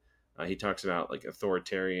control. He talks about like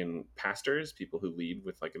authoritarian pastors, people who lead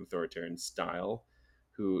with like an authoritarian style,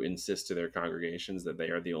 who insist to their congregations that they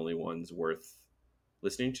are the only ones worth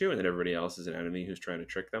listening to, and that everybody else is an enemy who's trying to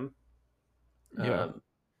trick them. And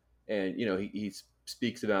he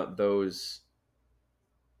speaks about those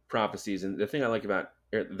prophecies, and the thing I like about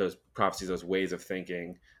those prophecies, those ways of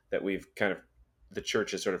thinking that we've the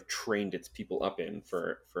church has sort of trained its people up in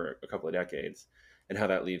for a couple of decades, and how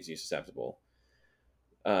that leaves you susceptible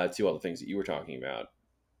to all the things that you were talking about.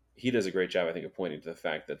 He does a great job, I think, of pointing to the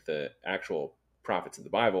fact that the actual prophets of the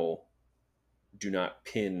Bible do not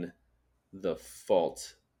pin the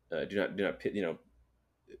fault. Do not pit,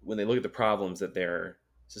 when they look at the problems that their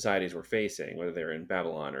societies were facing, whether they're in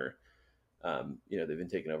Babylon or they've been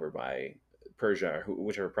taken over by Persia or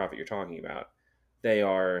whichever prophet you're talking about, they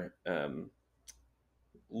are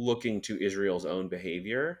looking to Israel's own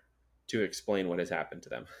behavior to explain what has happened to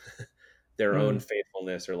them, their own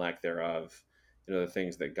faithfulness or lack thereof, the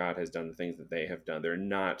things that God has done, the things that they have done. They're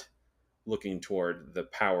not looking toward the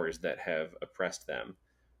powers that have oppressed them,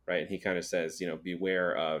 right? And he kind of says,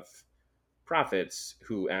 beware of prophets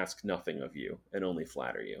who ask nothing of you and only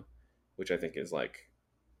flatter you, which I think is like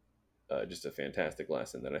just a fantastic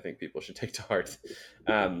lesson that I think people should take to heart.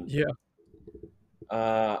 Yeah.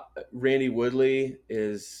 Randy Woodley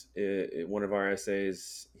is one of our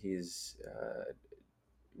essays. He's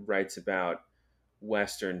writes about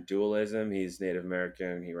Western dualism. He's Native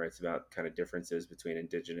American. He writes about kind of differences between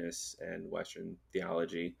indigenous and Western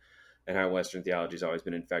theology, and how Western theology has always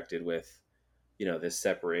been infected with, this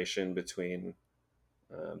separation between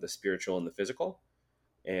the spiritual and the physical,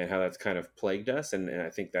 and how that's kind of plagued us. And I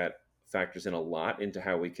think that factors in a lot into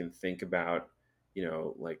how we can think about,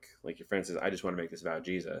 like your friend says, I just want to make this about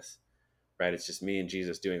Jesus, right? It's just me and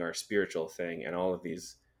Jesus doing our spiritual thing, and all of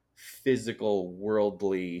these physical,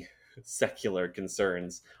 worldly, secular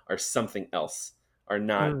concerns are something else, are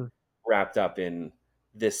not wrapped up in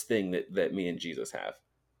this thing that me and Jesus have,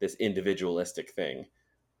 this individualistic thing,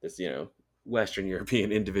 this, Western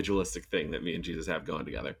European individualistic thing that me and Jesus have going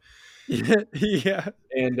together. Yeah.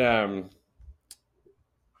 And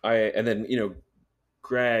then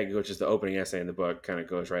Greg, which is the opening essay in the book, kind of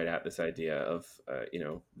goes right at this idea of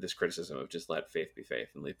this criticism of just let faith be faith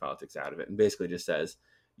and leave politics out of it, and basically just says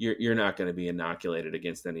you're not going to be inoculated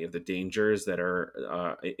against any of the dangers that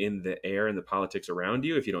are in the air and the politics around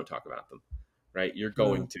you if you don't talk about them, right? You're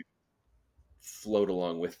going to float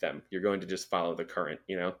along with them. You're going to just follow the current,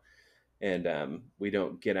 and we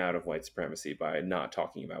don't get out of white supremacy by not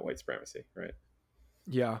talking about white supremacy, right?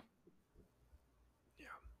 Yeah.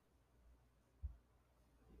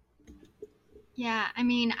 Yeah, I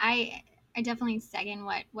mean, I definitely second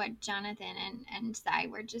what Jonathan and Sai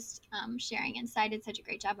were just sharing, and Sai did such a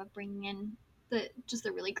great job of bringing in the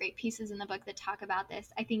really great pieces in the book that talk about this.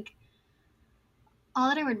 I think all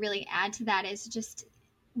that I would really add to that is just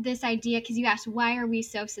this idea, because you asked why are we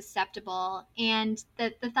so susceptible, and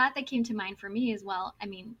the thought that came to mind for me as well, I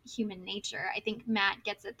mean, human nature. I think Matt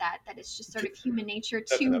gets at that it's just sort of human nature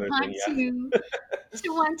to want thing, yeah. to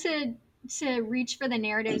want to reach for the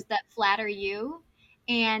narratives that flatter you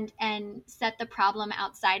and set the problem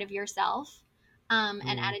outside of yourself,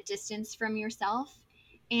 and at a distance from yourself,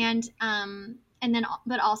 and then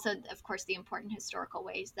but also of course the important historical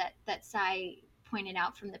ways that Sai pointed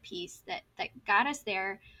out from the piece that got us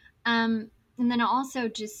there, and then also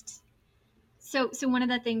just so one of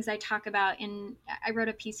the things I talk about I wrote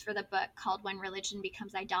a piece for the book called When Religion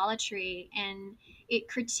Becomes Idolatry, and it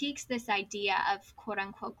critiques this idea of quote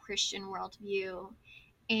unquote Christian worldview,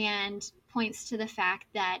 and points to the fact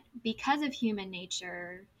that because of human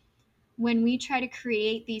nature, when we try to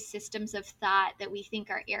create these systems of thought that we think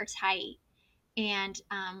are airtight and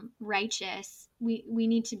righteous, we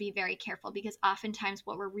need to be very careful, because oftentimes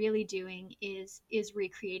what we're really doing is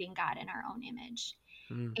recreating God in our own image,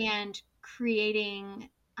 and creating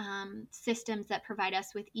systems that provide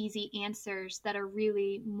us with easy answers that are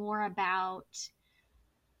really more about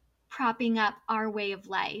propping up our way of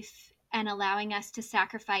life and allowing us to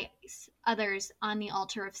sacrifice others on the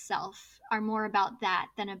altar of self, are more about that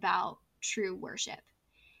than about true worship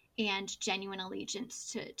and genuine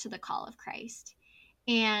allegiance to the call of Christ.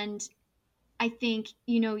 And I think,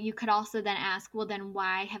 you could also then ask, well, then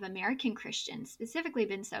why have American Christians specifically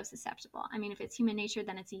been so susceptible? I mean, if it's human nature,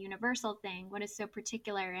 then it's a universal thing. What is so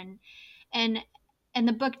particular? And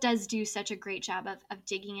the book does do such a great job of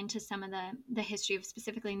digging into some of the history of,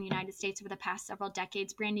 specifically in the United States over the past several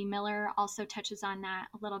decades. Brandy Miller also touches on that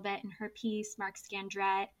a little bit in her piece, Mark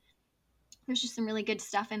Scandrette. There's just some really good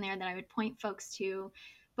stuff in there that I would point folks to.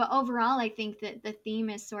 But overall, I think that the theme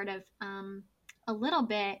is sort of a little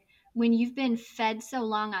bit, when you've been fed so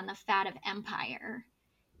long on the fat of empire,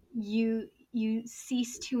 you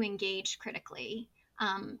cease to engage critically,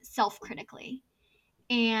 self-critically,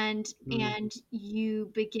 and you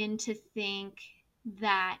begin to think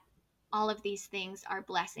that all of these things are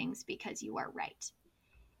blessings because you are right,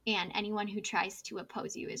 and anyone who tries to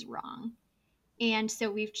oppose you is wrong. And so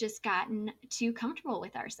we've just gotten too comfortable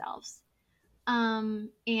with ourselves,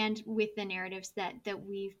 and with the narratives that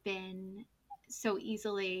we've been so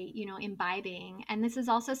easily, imbibing. And this is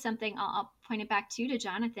also something I'll point it back to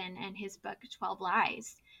Jonathan and his book 12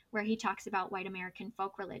 Lies, where he talks about white American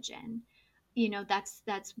folk religion.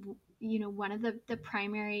 that's one of the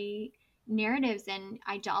primary narratives and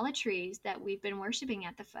idolatries that we've been worshiping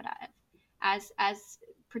at the foot of as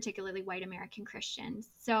particularly white American Christians.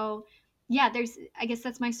 So yeah, I guess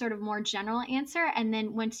that's my sort of more general answer. And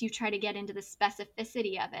then once you try to get into the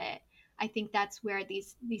specificity of it, I think that's where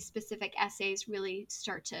these specific essays really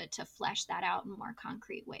start to flesh that out in more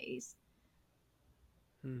concrete ways.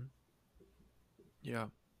 Yeah.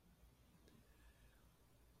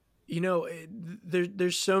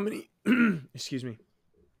 There's so many excuse me.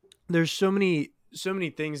 There's so many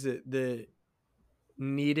things that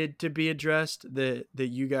needed to be addressed that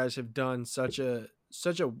you guys have done such a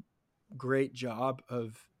great job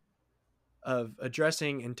of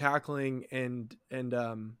addressing and tackling and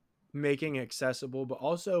making accessible, but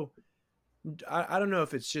also I don't know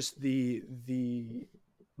if it's just the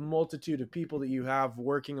multitude of people that you have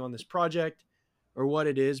working on this project or what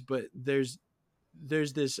it is, but there's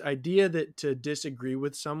this idea that to disagree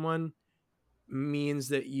with someone means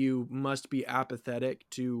that you must be apathetic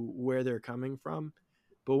to where they're coming from.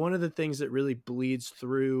 But one of the things that really bleeds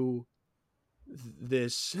through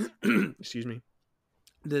this excuse me,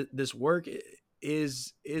 this work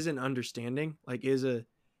is an understanding, like is a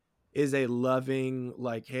loving,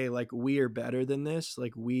 like, hey, like we are better than this,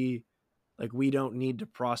 like we don't need to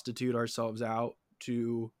prostitute ourselves out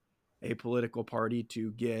to a political party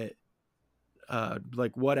to get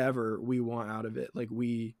like whatever we want out of it. Like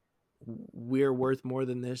we're worth more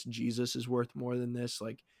than this. Jesus is worth more than this.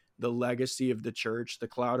 Like the legacy of the church, the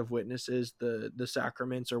cloud of witnesses, the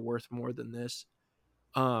sacraments are worth more than this.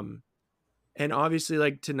 And obviously,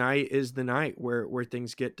 like, tonight is the night where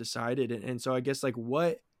things get decided. And so I guess, like,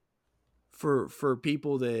 what for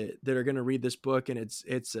people that are going to read this book, and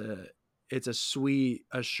it's a sweet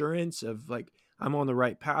assurance of like, I'm on the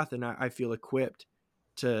right path and I feel equipped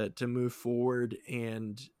to move forward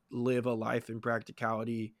and live a life in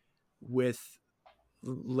practicality with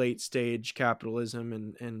late stage capitalism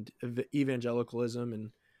and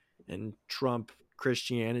evangelicalism and Trump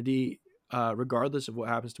Christianity, regardless of what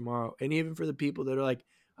happens tomorrow. And even for the people that are like,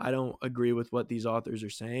 I don't agree with what these authors are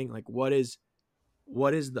saying, like what is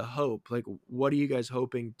the hope? Like, what are you guys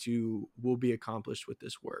hoping to will be accomplished with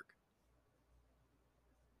this work?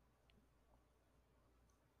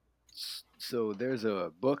 So there's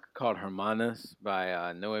a book called Hermanas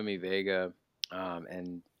by Noemi Vega,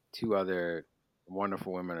 and two other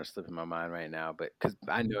wonderful women are slipping my mind right now, but because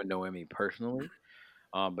I know Noemi personally.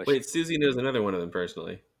 But Wait, Susie knows another one of them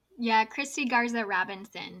personally. Yeah, Christy Garza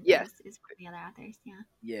Robinson yes, is one of the other authors. Yeah.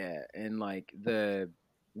 Yeah, and like the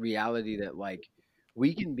reality that like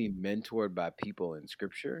we can be mentored by people in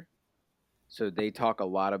scripture. So they talk a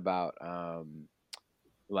lot about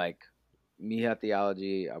like Mija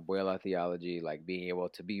theology, Abuela theology, like being able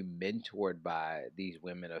to be mentored by these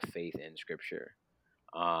women of faith in scripture.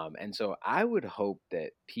 And so I would hope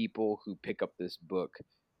that people who pick up this book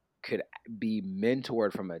could be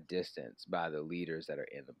mentored from a distance by the leaders that are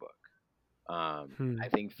in the book. I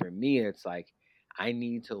think for me, it's like I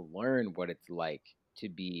need to learn what it's like to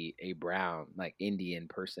be a brown, like Indian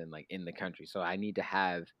person, like in the country. So I need to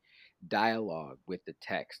have dialogue with the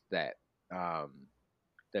text um,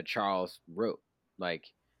 that Charles wrote. Like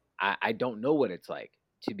I don't know what it's like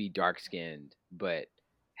to be dark skinned, but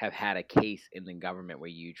have had a case in the government where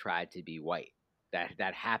you tried to be white.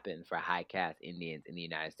 That happened for high caste Indians in the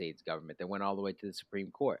United States government. That went all the way to the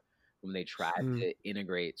Supreme Court when they tried to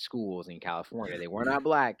integrate schools in California. They were not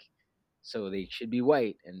black, so they should be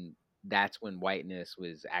white, and that's when whiteness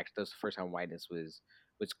was actually that's the first time whiteness was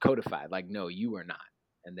codified. Like, no, you are not,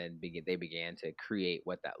 and then they began to create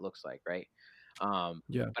what that looks like, right?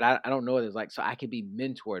 Yeah. But I don't know what it's like, so I could be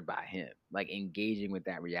mentored by him, like engaging with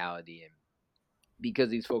that reality. And because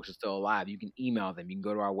these folks are still alive, you can email them. You can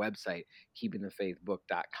go to our website,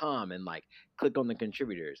 keepingthefaithbook.com, and like click on the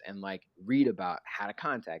contributors and like read about how to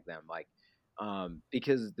contact them. Like,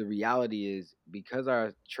 because the reality is, because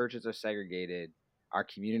our churches are segregated, our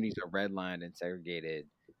communities are redlined and segregated,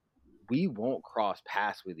 we won't cross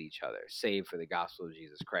paths with each other, save for the gospel of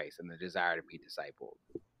Jesus Christ and the desire to be discipled.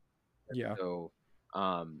 Yeah. So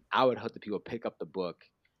I would hope that people pick up the book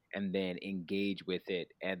and then engage with it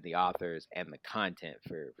and the authors and the content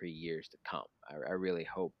for years to come. I really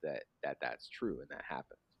hope that's true and that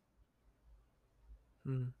happens.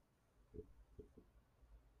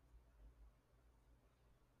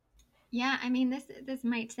 Yeah, I mean, this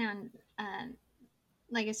might sound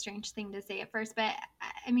like a strange thing to say at first, but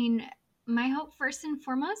I mean, my hope first and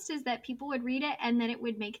foremost is that people would read it and that it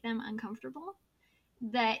would make them uncomfortable,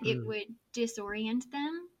 that it would disorient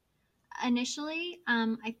them initially.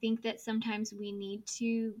 I think that sometimes we need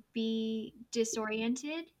to be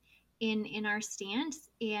disoriented in our stance,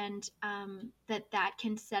 and that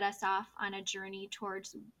can set us off on a journey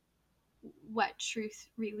towards what truth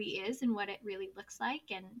really is and what it really looks like.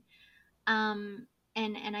 Um,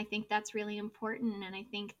 and I think that's really important. And I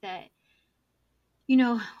think that, you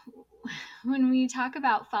know, when we talk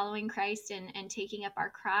about following Christ and taking up our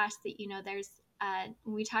cross, that, you know, there's,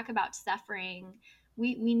 when we talk about suffering,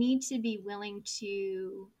 we need to be willing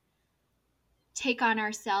to take on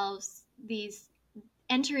ourselves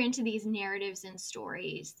enter into these narratives and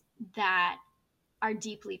stories that are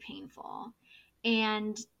deeply painful.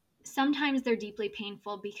 And sometimes they're deeply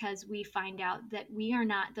painful because we find out that we are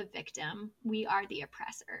not the victim, we are the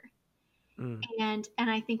oppressor. And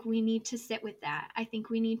I think we need to sit with that. I think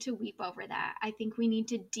we need to weep over that. I think we need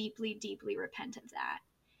to deeply, deeply repent of that.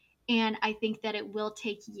 And I think that it will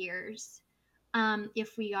take years,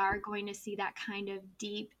 if we are going to see that kind of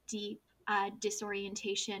deep, deep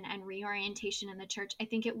disorientation and reorientation in the church. I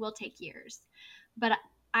think it will take years. But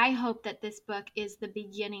I hope that this book is the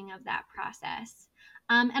beginning of that process.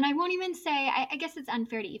 And I won't even say, I guess it's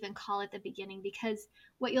unfair to even call it the beginning, because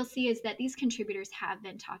what you'll see is that these contributors have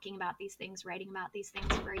been talking about these things, writing about these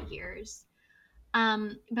things for years.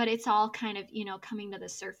 But it's all kind of, you know, coming to the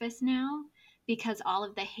surface now, because all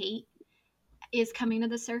of the hate is coming to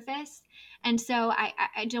the surface. And so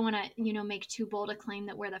I don't want to, you know, make too bold a claim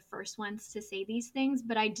that we're the first ones to say these things,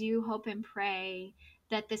 but I do hope and pray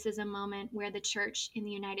that this is a moment where the church in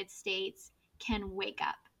the United States can wake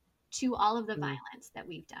up to all of the violence that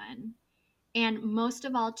we've done, and most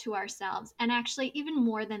of all to ourselves, and actually even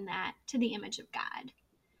more than that, to the image of God.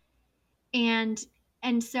 And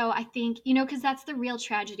so I think, you know, because that's the real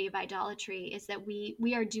tragedy of idolatry, is that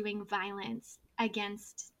we are doing violence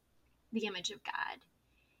against the image of God,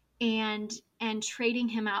 and trading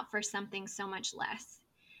him out for something so much less.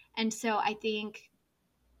 And so I think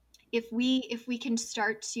if we can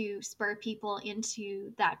start to spur people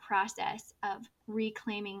into that process of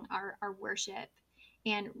reclaiming our worship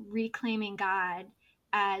and reclaiming God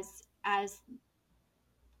as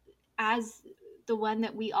the one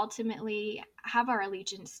that we ultimately have our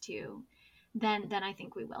allegiance to, then I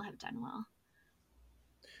think we will have done well.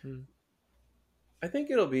 I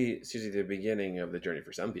think it'll be, Susie, the beginning of the journey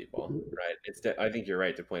for some people, right? I think you're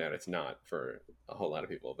right to point out it's not for a whole lot of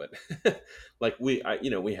people, but like we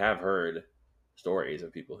have heard stories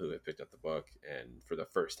of people who have picked up the book and for the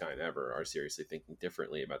first time ever are seriously thinking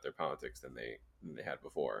differently about their politics than they had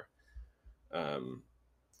before.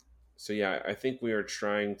 So yeah, I think we are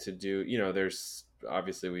trying to do, you know, there's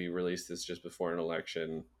obviously, we released this just before an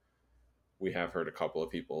election. We have heard a couple of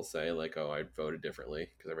people say like, "Oh, I voted differently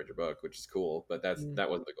because I read your book," which is cool, but that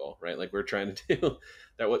wasn't the goal, right? Like, we're trying to do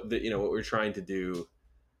that. What we're trying to do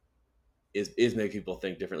is make people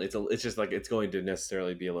think differently. It's just like, it's going to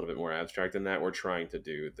necessarily be a little bit more abstract than that. We're trying to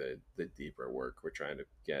do the deeper work. We're trying to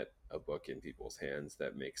get a book in people's hands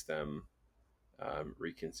that makes them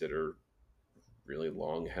reconsider really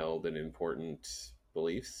long held and important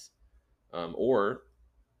beliefs, or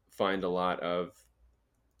find a lot of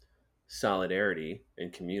solidarity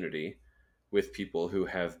and community with people who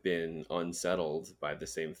have been unsettled by the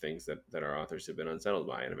same things that our authors have been unsettled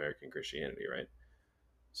by in American Christianity, right?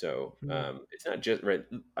 So it's not just, right.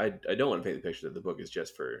 I don't want to paint the picture that the book is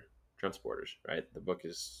just for Trump supporters, right? The book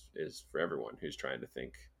is for everyone who's trying to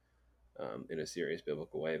think in a serious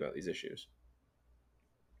biblical way about these issues.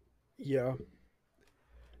 Yeah,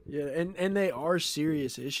 and they are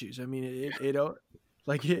serious issues. I mean, it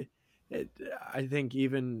like it, I think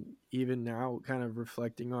even now, kind of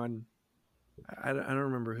reflecting on, I don't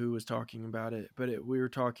remember who was talking about it, but we were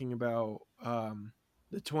talking about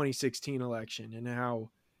the 2016 election, and how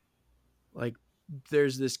like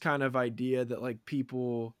there's this kind of idea that like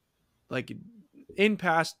people, like in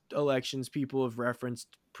past elections, people have referenced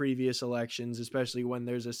previous elections, especially when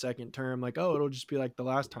there's a second term, like, oh, it'll just be like the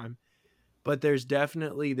last time. But there's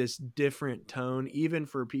definitely this different tone, even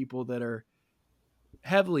for people that are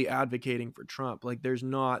heavily advocating for Trump. Like, there's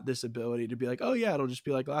not this ability to be like, oh yeah, it'll just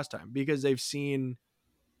be like last time, because they've seen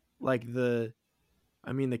like the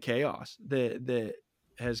chaos that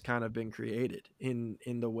has kind of been created in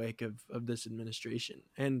the wake of this administration.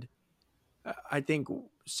 And I think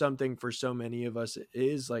something for so many of us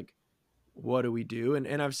is like, what do we do?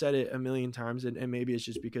 And I've said it a million times, and maybe it's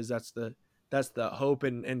just because that's the hope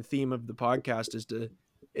and theme of the podcast,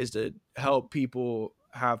 is to help people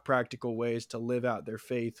have practical ways to live out their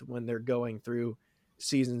faith when they're going through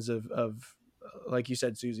seasons of like you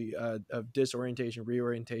said, Susie, of disorientation,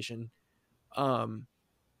 reorientation. And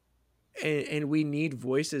we need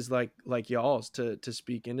voices like y'all's to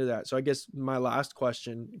speak into that. So I guess my last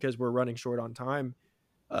question, because we're running short on time,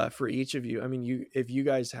 for each of you. I mean, if you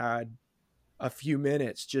guys had a few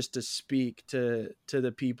minutes just to speak to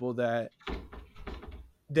the people that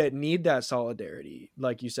need that solidarity,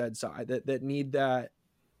 like you said, Sai, that need that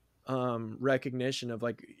recognition of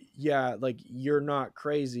like, yeah, like you're not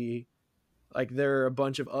crazy. Like there are a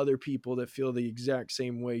bunch of other people that feel the exact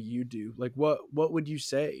same way you do. Like what would you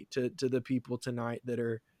say to the people tonight that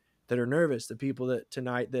are nervous, the people that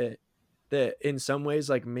tonight that in some ways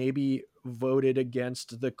like maybe voted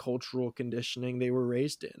against the cultural conditioning they were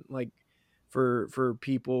raised in, like for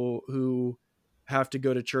people who have to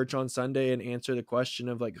go to church on Sunday and answer the question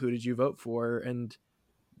of like, who did you vote for, and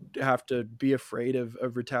have to be afraid of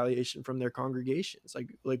retaliation from their congregations.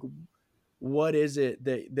 Like what is it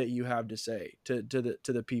that you have to say to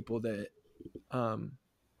the people that um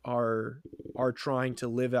are trying to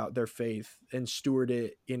live out their faith and steward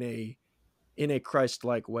it in a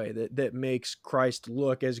Christ-like way that makes Christ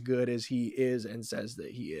look as good as he is and says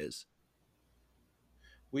that he is?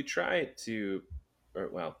 We try to, or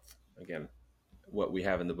well, again, what we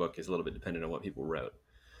have in the book is a little bit dependent on what people wrote.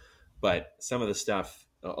 But some of the stuff,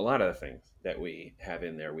 a lot of the things that we have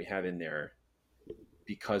in there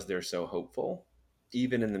because they're so hopeful,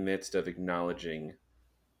 even in the midst of acknowledging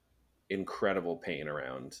incredible pain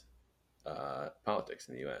around politics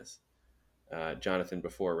in the U.S. Jonathan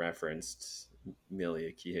before referenced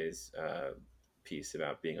Milia Kihe's piece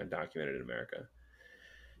about being undocumented in America.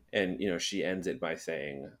 And, she ends it by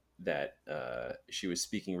saying that she was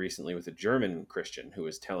speaking recently with a German Christian who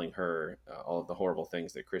was telling her all of the horrible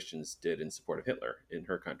things that Christians did in support of Hitler in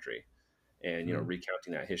her country. And,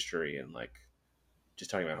 recounting that history and like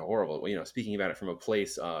just talking about how horrible, speaking about it from a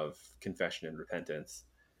place of confession and repentance.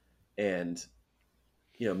 And,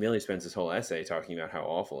 Millie spends this whole essay talking about how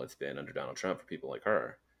awful it's been under Donald Trump for people like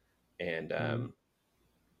her. And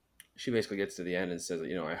she basically gets to the end and says,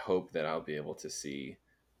 I hope that I'll be able to see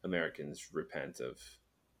Americans repent of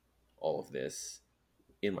all of this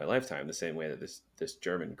in my lifetime, the same way that this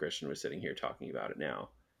German Christian was sitting here talking about it now.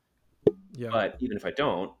 Yeah. But even if I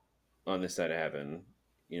don't, on this side of heaven,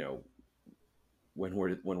 when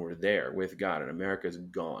we're there with God and America's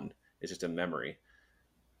gone, it's just a memory.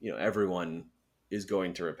 Everyone is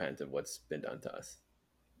going to repent of what's been done to us.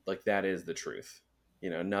 Like that is the truth.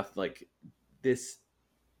 Nothing like this.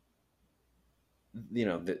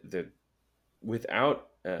 The without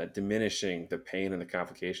diminishing the pain and the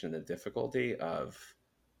complication and the difficulty of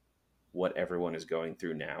what everyone is going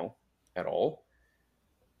through now at all,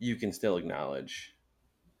 you can still acknowledge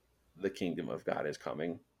the kingdom of God is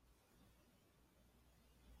coming.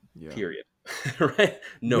 Yeah. Period. Right?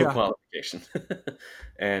 No qualification.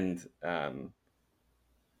 And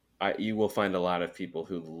you will find a lot of people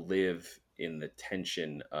who live in the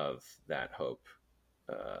tension of that hope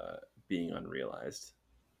being unrealized,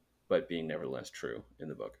 but being nevertheless true in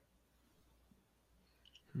the book.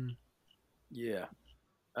 Yeah.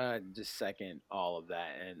 Just second all of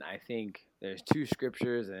that. And I think there's two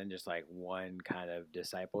scriptures and then just like one kind of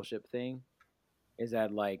discipleship thing is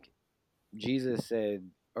that like Jesus said,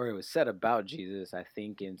 or it was said about Jesus, I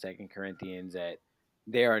think in 2 Corinthians, that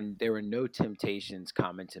there were no temptations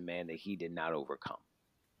common to man that he did not overcome.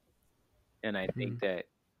 And I think that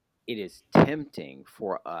it is tempting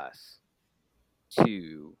for us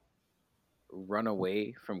to run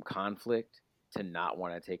away from conflict, to not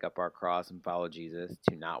want to take up our cross and follow Jesus,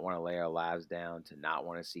 to not want to lay our lives down, to not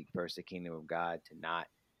want to seek first the kingdom of God, to not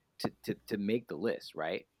to make the list,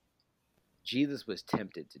 right? Jesus was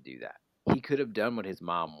tempted to do that. He could have done what his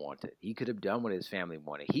mom wanted. He could have done what his family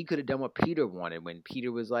wanted. He could have done what Peter wanted when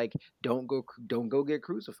Peter was like, don't go get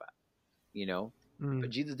crucified, But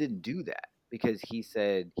Jesus didn't do that because he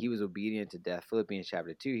said he was obedient to death. Philippians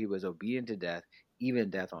chapter 2, he was obedient to death,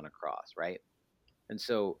 even death on a cross, right? And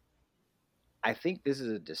so I think this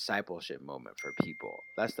is a discipleship moment for people.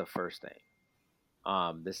 That's the first thing.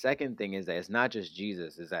 The second thing is that it's not just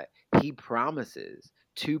Jesus, is that he promises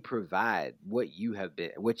to provide what you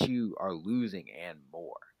are losing and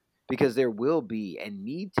more. Because there will be and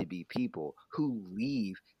need to be people who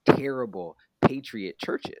leave terrible patriot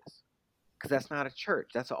churches. Because that's not a church.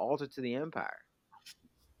 That's an altar to the empire.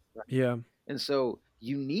 Right? Yeah. And so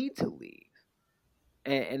you need to leave.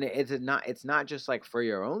 And it's not just like for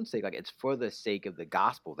your own sake, like it's for the sake of the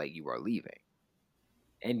gospel that you are leaving.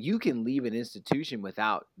 And you can leave an institution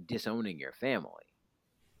without disowning your family.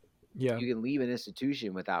 Yeah. You can leave an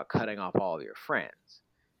institution without cutting off all of your friends.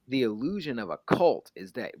 The illusion of a cult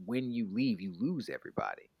is that when you leave, you lose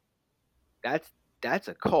everybody. That's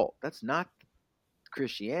a cult. That's not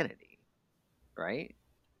Christianity, right?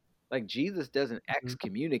 Like Jesus doesn't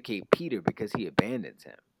excommunicate Peter because he abandons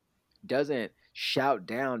him. Doesn't shout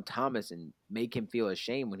down Thomas and make him feel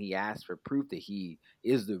ashamed when he asks for proof that he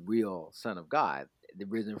is the real Son of God, the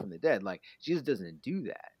risen from the dead. Like Jesus doesn't do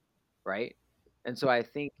that, right? And so I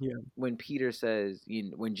think Yeah. when Peter says,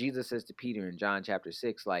 when Jesus says to Peter in John chapter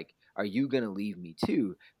 6, like, are you going to leave me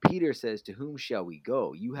too? Peter says, to whom shall we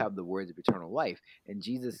go? You have the words of eternal life. And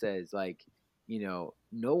Jesus says, like, no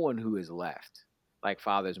one who is left, like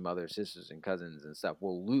fathers, mothers, sisters, and cousins and stuff,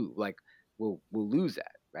 will lose, will lose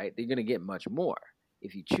that, right? They're going to get much more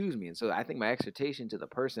if you choose me. And so I think my exhortation to the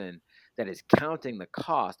person that is counting the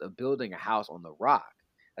cost of building a house on the rock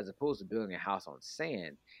as opposed to building a house on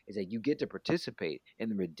sand is that you get to participate in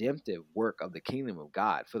the redemptive work of the kingdom of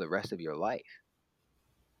God for the rest of your life.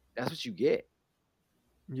 That's what you get.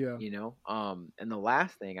 Yeah. And the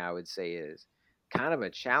last thing I would say is kind of a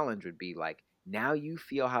challenge would be like, now you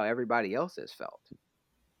feel how everybody else has felt,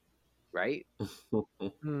 right?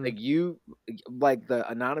 Mm. Like the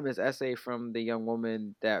anonymous essay from the young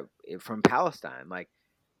woman from Palestine, like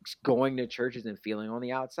going to churches and feeling on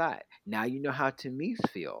the outside. Now you know how Tamise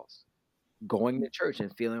feels going to church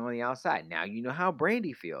and feeling on the outside. Now you know how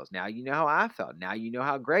Brandy feels. Now you know how I felt. Now you know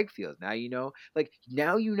how Greg feels. Now you know, like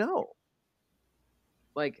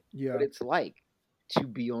Yeah. what it's like to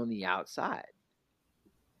be on the outside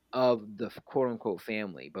of the quote unquote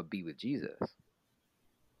family, but be with Jesus.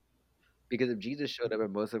 Because if Jesus showed up at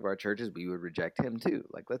most of our churches, we would reject him too.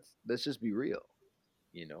 Like let's just be real,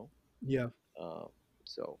 you know. Yeah.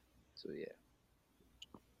 So yeah.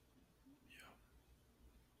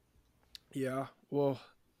 Yeah. Well,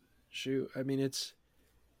 shoot. I mean, it's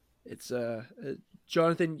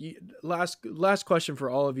Jonathan. Last question for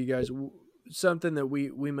all of you guys. Something that we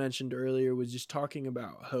mentioned earlier was just talking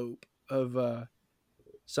about hope of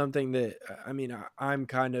something that I mean I'm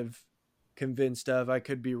kind of convinced of. I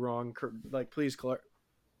could be wrong. Like please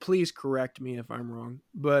correct me if I'm wrong.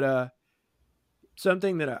 But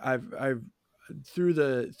something that I've through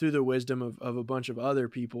the wisdom of a bunch of other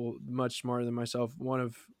people much smarter than myself, one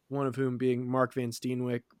of whom being Mark Van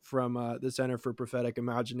Steenwyck from the Center for Prophetic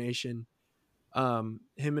Imagination. Him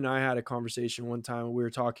and I had a conversation one time and we were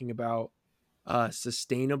talking about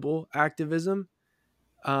sustainable activism.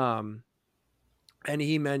 And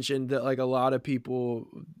he mentioned that like a lot of people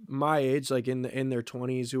my age, like in their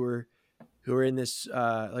 20s, who are in this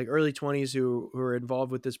like early 20s, who are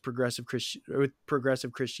involved with this progressive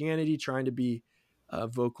Christianity, trying to be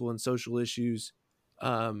vocal in social issues,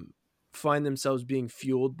 um, find themselves being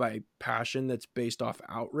fueled by passion that's based off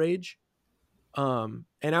outrage. And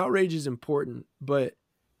outrage is important, but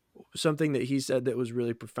something that he said that was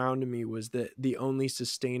really profound to me was that the only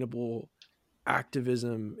sustainable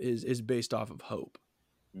activism is based off of hope.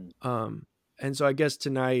 Um, and so I guess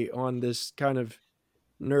tonight, on this kind of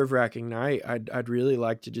nerve-wracking night, I'd really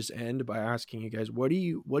like to just end by asking you guys, what are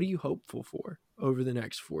you hopeful for over the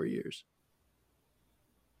next 4 years?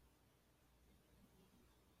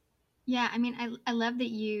 Yeah, I mean, I love that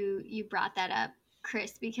you brought that up,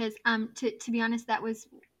 Chris, because to be honest, that was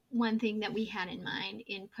one thing that we had in mind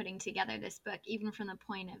in putting together this book. Even from the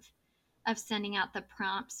point of sending out the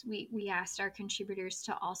prompts, we asked our contributors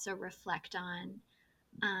to also reflect on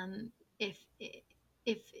if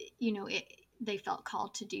they felt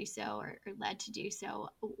called to do so, or led to do so,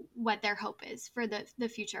 what their hope is for the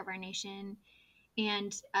future of our nation,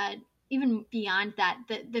 and even beyond that,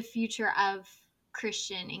 the future of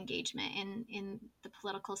Christian engagement in the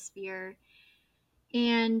political sphere.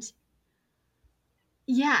 And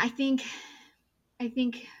yeah, I think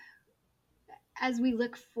as we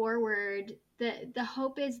look forward, the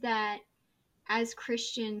hope is that as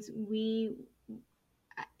Christians, we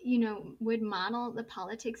would model the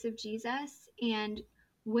politics of Jesus and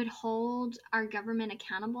would hold our government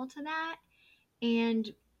accountable to that,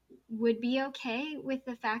 and would be okay with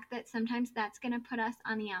the fact that sometimes that's going to put us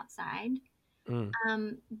on the outside.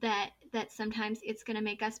 That sometimes it's going to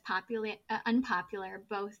make us unpopular,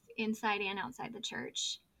 both inside and outside the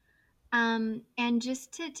church. And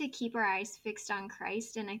just to keep our eyes fixed on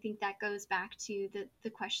Christ. And I think that goes back to the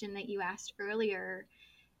question that you asked earlier,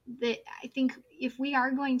 that I think if we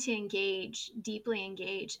are going to deeply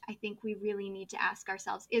engage, I think we really need to ask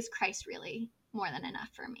ourselves, is Christ really more than enough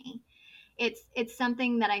for me? It's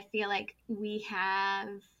something that I feel like we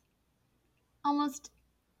have almost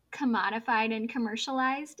commodified and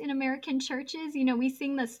commercialized in American churches. We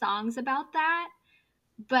sing the songs about that,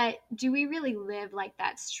 but do we really live like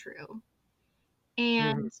that's true?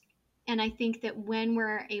 Mm-hmm. And I think that when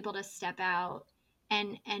we're able to step out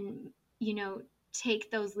and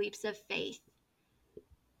take those leaps of faith,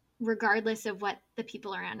 regardless of what the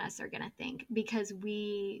people around us are going to think, because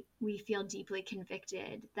we feel deeply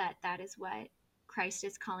convicted that that is what Christ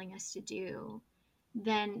is calling us to do,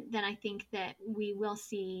 then I think that we will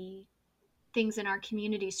see things in our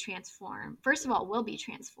communities transform. First of all, we'll be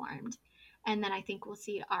transformed. And then I think we'll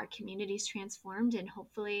see our communities transformed, and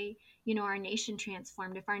hopefully, our nation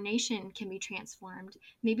transformed. If our nation can be transformed,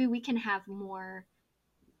 maybe we can have more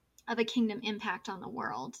of a kingdom impact on the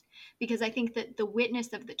world, because I think that the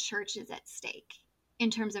witness of the church is at stake in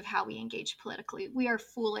terms of how we engage politically. We are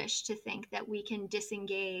foolish to think that we can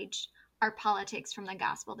disengage our politics from the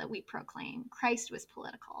gospel that we proclaim. Christ was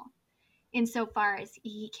political insofar as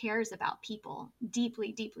he cares about people,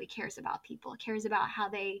 deeply, deeply cares about people, cares about how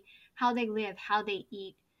they live, how they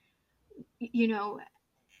eat,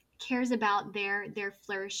 cares about their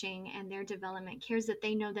flourishing and their development, cares that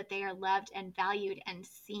they know that they are loved and valued and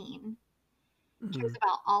seen, cares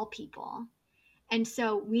about all people. And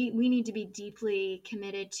so we need to be deeply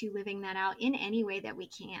committed to living that out in any way that we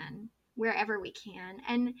can, wherever we can.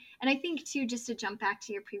 And I think too, just to jump back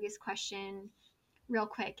to your previous question real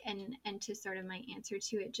quick, and to sort of my answer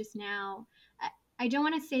to it just now, I don't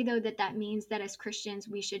want to say though that means that as Christians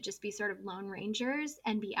we should just be sort of lone rangers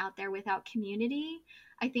and be out there without community.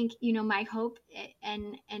 I think, my hope,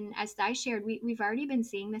 and as I shared, we've already been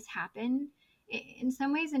seeing this happen in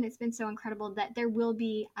some ways, and it's been so incredible that there will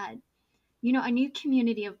be a new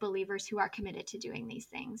community of believers who are committed to doing these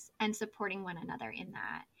things and supporting one another in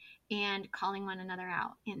that, and calling one another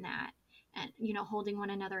out in that, and holding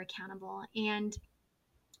one another accountable. And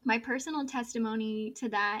my personal testimony to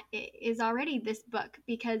that is already this book,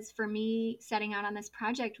 because for me, setting out on this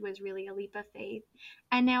project was really a leap of faith.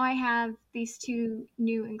 And now I have these two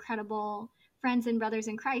new incredible friends and brothers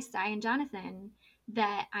in Christ, Di and Jonathan,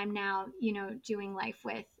 that I'm now, doing life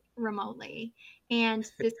with remotely. And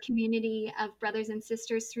this community of brothers and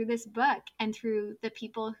sisters through this book, and through the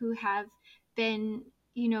people who have been,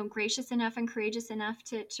 gracious enough and courageous enough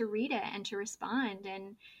to read it and to respond.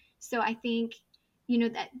 And so I think,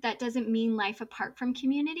 that doesn't mean life apart from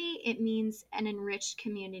community. It means an enriched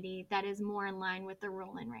community that is more in line with the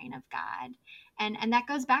rule and reign of God. And that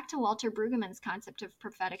goes back to Walter Brueggemann's concept of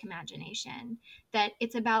prophetic imagination, that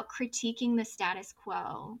it's about critiquing the status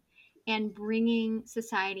quo and bringing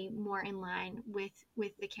society more in line with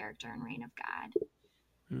the character and reign of God.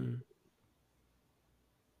 Hmm.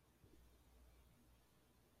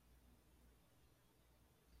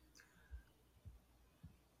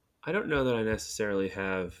 I don't know that I necessarily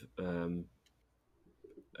have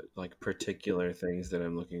like particular things that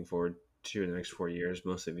I'm looking forward to in the next 4 years,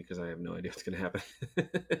 mostly because I have no idea what's going to happen.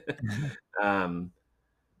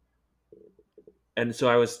 And so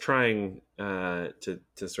I was trying to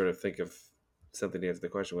sort of think of something to answer the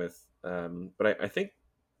question with, but I think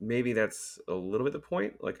maybe that's a little bit the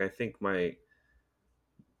point. Like I think my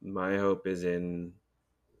hope is in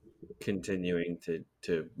continuing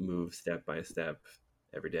to move step by step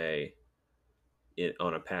every day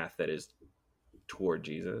on a path that is toward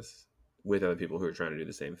Jesus with other people who are trying to do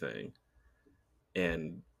the same thing.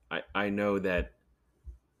 And I know that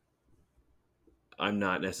I'm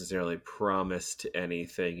not necessarily promised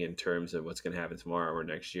anything in terms of what's going to happen tomorrow or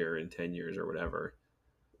next year, in 10 years or whatever,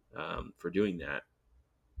 for doing that,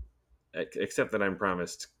 except that I'm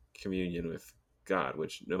promised communion with God,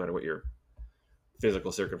 which no matter what your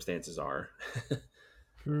physical circumstances are,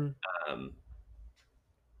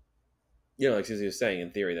 like Susie was saying,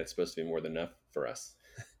 in theory, that's supposed to be more than enough for us.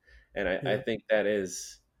 And I think that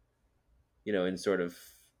is, in sort of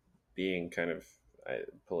being kind of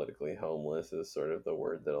politically homeless is sort of the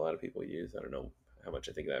word that a lot of people use. I don't know how much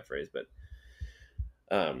I think of that phrase, but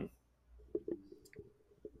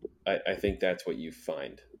I think that's what you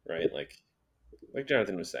find, right? Like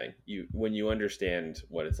Jonathan was saying, when you understand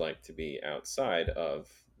what it's like to be outside of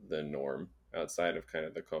the norm, outside of kind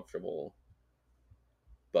of the comfortable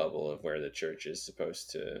bubble of where the church is supposed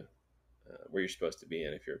to, where you're supposed to be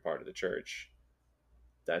in if you're a part of the church,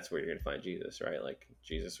 that's where you're going to find Jesus, right? Like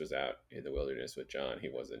Jesus was out in the wilderness with John. He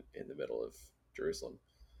wasn't in the middle of Jerusalem.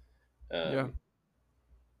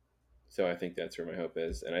 So I think that's where my hope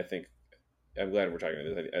is. And I think, I'm glad we're talking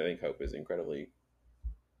about this. I think hope is incredibly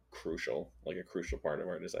crucial, like a crucial part of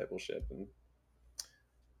our discipleship. And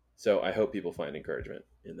so I hope people find encouragement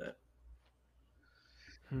in that.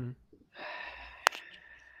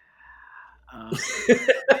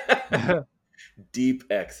 Deep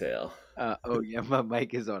exhale. Oh yeah, my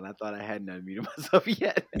mic is on. I thought I hadn't unmuted myself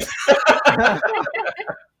yet.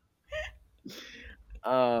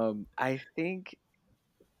 I think,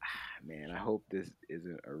 man, I hope this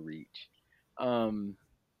isn't a reach. I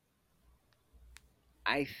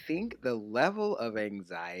think the level of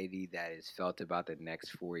anxiety that is felt about the next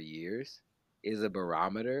 4 years is a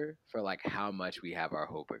barometer for like how much we have our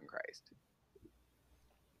hope in Christ.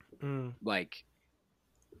 Like,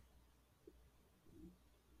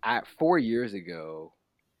 4 years ago,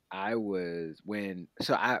 Maya was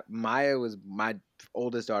my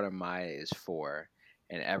oldest daughter. Maya is 4,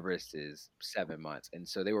 and Everest is 7 months, and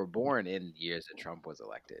so they were born in years that Trump was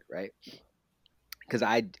elected, right? Because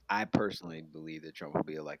I personally believe that Trump will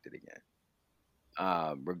be elected again,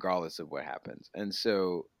 regardless of what happens. And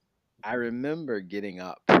so I remember getting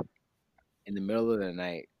up in the middle of the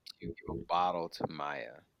night to give a bottle to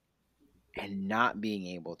Maya and not being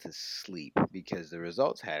able to sleep because the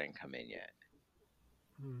results hadn't come in yet.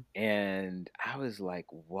 And I was like,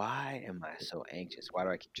 why am I so anxious? Why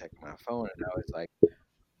do I keep checking my phone? And I was like,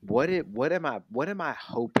 what am I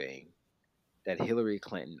hoping that Hillary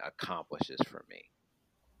Clinton accomplishes for me?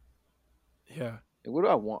 Yeah. And what do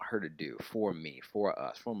I want her to do for me, for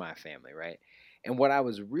us, for my family, right? And what I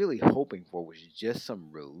was really hoping for was just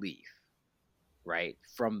some relief, right,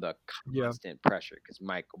 from the Yeah. constant pressure. Because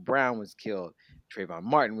Michael Brown was killed, Trayvon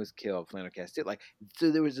Martin was killed, Philando Castile, like,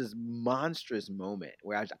 so there was this monstrous moment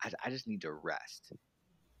where I just need to rest.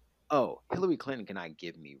 Oh, Hillary Clinton cannot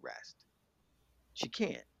give me rest. She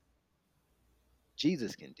can't.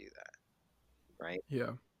 Jesus can do that, right?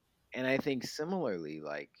 Yeah. And I think similarly,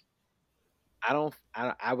 like, I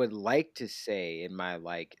would like to say in my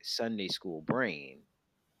like Sunday school brain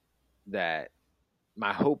that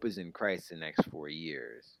my hope is in Christ the next 4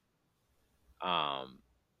 years. I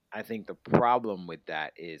think the problem with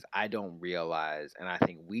that is I don't realize, and I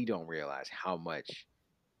think we don't realize how much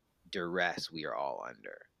duress we are all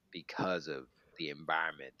under because of the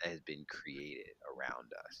environment that has been created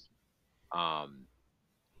around us.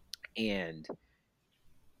 And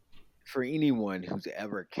for anyone who's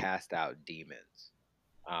ever cast out demons,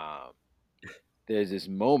 um, there's this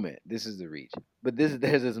moment. This is the reach, but there's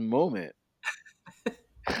this moment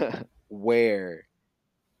where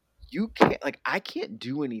you can't, like, I can't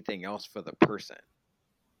do anything else for the person,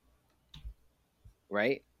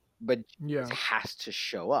 right? But Yeah. Jesus has to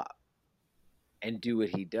show up and do what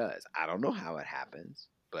he does. I don't know how it happens,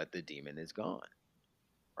 but the demon is gone,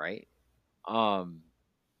 right?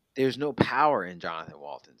 There's no power in Jonathan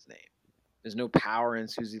Walton's name. There's no power in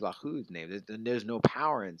Susie LaHoo's name. There's no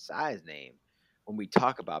power in Sai's name when we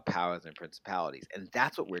talk about powers and principalities. And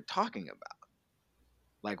that's what we're talking about.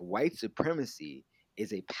 Like, white supremacy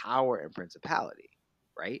is a power and principality,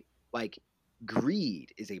 right? Like,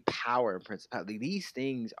 greed is a power and principality. These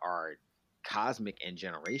things are cosmic and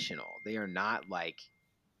generational. They are not like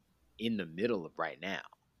in the middle of right now.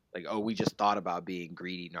 Like, oh, we just thought about being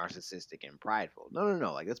greedy, narcissistic, and prideful. No.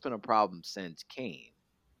 Like, that's been a problem since Cain,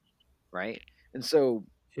 right? And so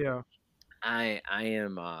Yeah. I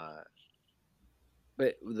am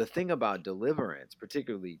but the thing about deliverance,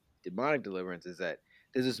 particularly demonic deliverance, is that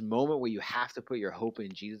there's this moment where you have to put your hope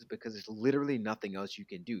in Jesus because there's literally nothing else you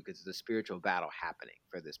can do because there's a spiritual battle happening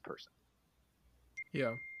for this person.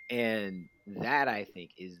 Yeah. And that, I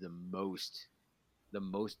think, is the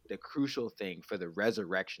crucial thing for the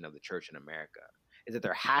resurrection of the church in America, is that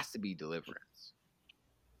there has to be deliverance.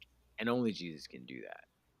 And only Jesus can do that.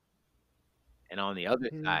 And on the other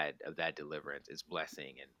side of that deliverance is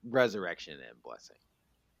blessing and resurrection and blessing.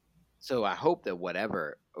 So I hope that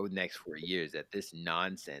whatever over the next 4 years, that this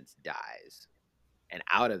nonsense dies, and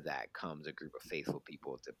out of that comes a group of faithful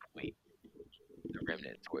people to point the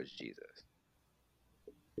remnant towards Jesus.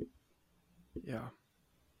 Yeah.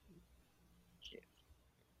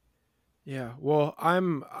 Yeah. Well,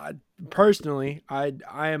 personally, I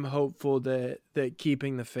am hopeful that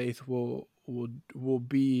keeping the faith will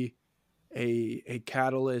be a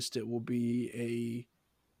catalyst. It will be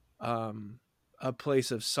a place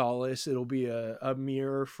of solace. It'll be a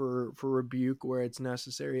mirror for rebuke where it's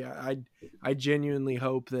necessary. I genuinely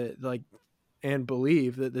hope that, like, and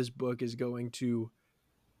believe that this book is going to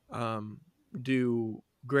do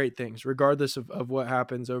great things regardless of what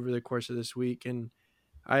happens over the course of this week. And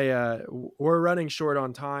we're running short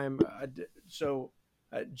on time, so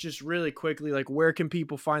just really quickly, like, where can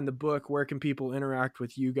people find the book? Where can people interact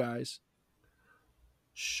with you guys?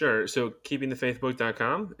 Sure. So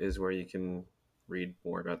keepingthefaithbook.com is where you can read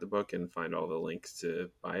more about the book and find all the links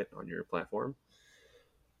to buy it on your platform.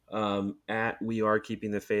 At We Are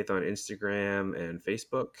Keeping the Faith on Instagram and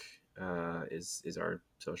Facebook is our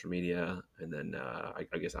social media. And then I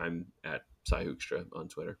guess I'm at Cy Hoekstra on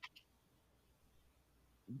Twitter.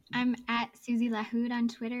 I'm at Susie Lahoud on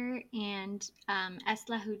Twitter and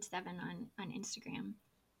slahoud7 on Instagram.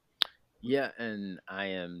 Yeah, and I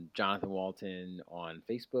am Jonathan Walton on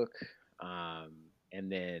Facebook. And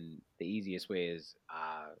then the easiest way is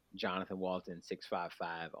Jonathan Walton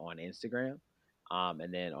 655 on Instagram.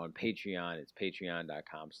 And then on Patreon, it's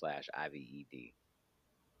patreon.com/IVED.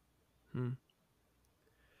 Hmm.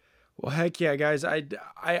 Well, heck yeah, guys. I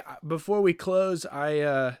before we close,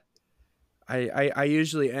 I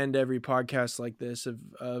usually end every podcast like this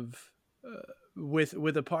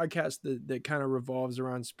with a podcast that kind of revolves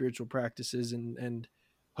around spiritual practices and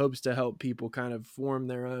hopes to help people kind of form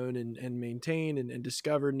their own and maintain and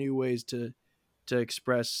discover new ways to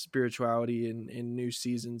express spirituality in new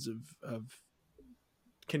seasons of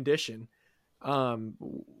condition. um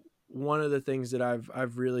One of the things that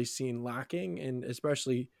I've really seen lacking, and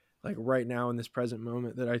especially like right now in this present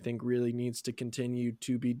moment, that I think really needs to continue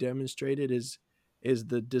to be demonstrated is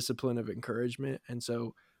the discipline of encouragement. And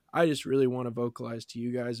so I just really want to vocalize to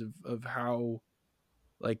you guys of how,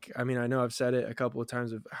 like, I mean, I know I've said it a couple of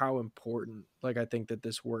times of how important, like, I think that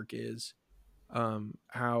this work is,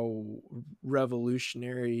 how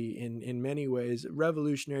revolutionary in many ways,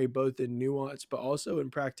 revolutionary both in nuance but also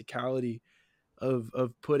in practicality of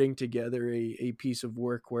putting together a piece of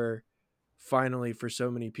work where finally for so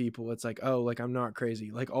many people it's like, oh, like I'm not crazy,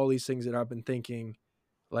 like all these things that I've been thinking,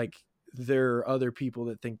 like there are other people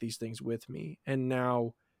that think these things with me. And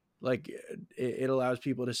now, like, it allows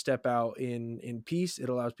people to step out in peace, it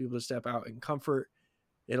allows people to step out in comfort,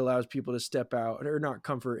 it allows people to step out, or not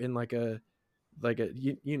comfort in like a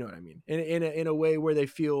you know what I mean, in a way where they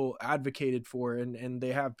feel advocated for, and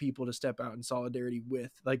they have people to step out in solidarity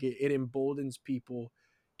with. Like it emboldens people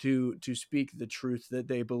to speak the truth that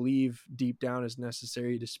they believe deep down is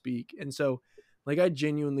necessary to speak. And so, like, I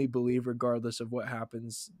genuinely believe, regardless of what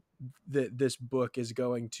happens, that this book is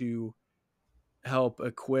going to help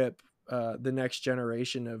equip the next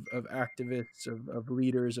generation of activists, of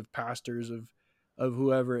leaders, of pastors, of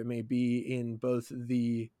whoever it may be, in both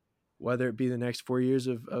the, whether it be the next 4 years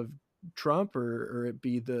of Trump, or it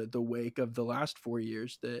be the wake of the last 4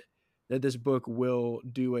 years, that this book will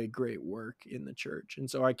do a great work in the church.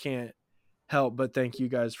 And so I can't help but thank you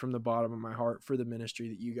guys from the bottom of my heart for the ministry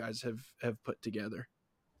that you guys have put together.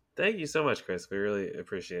 Thank you so much, Chris. We really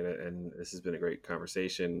appreciate it, and this has been a great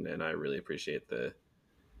conversation. And I really appreciate the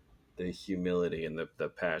humility and the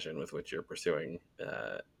passion with which you're pursuing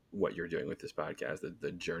what you're doing with this podcast,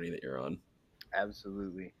 the journey that you're on.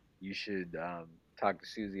 Absolutely. You should talk to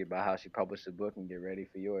Susie about how she published a book and get ready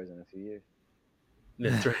for yours in a few years.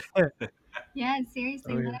 That's right. Yeah,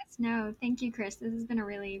 seriously, Oh, let yeah. us know. Thank you, Chris. This has been a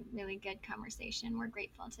really, really good conversation. We're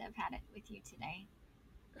grateful to have had it with you today.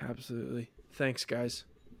 Absolutely. Thanks, guys.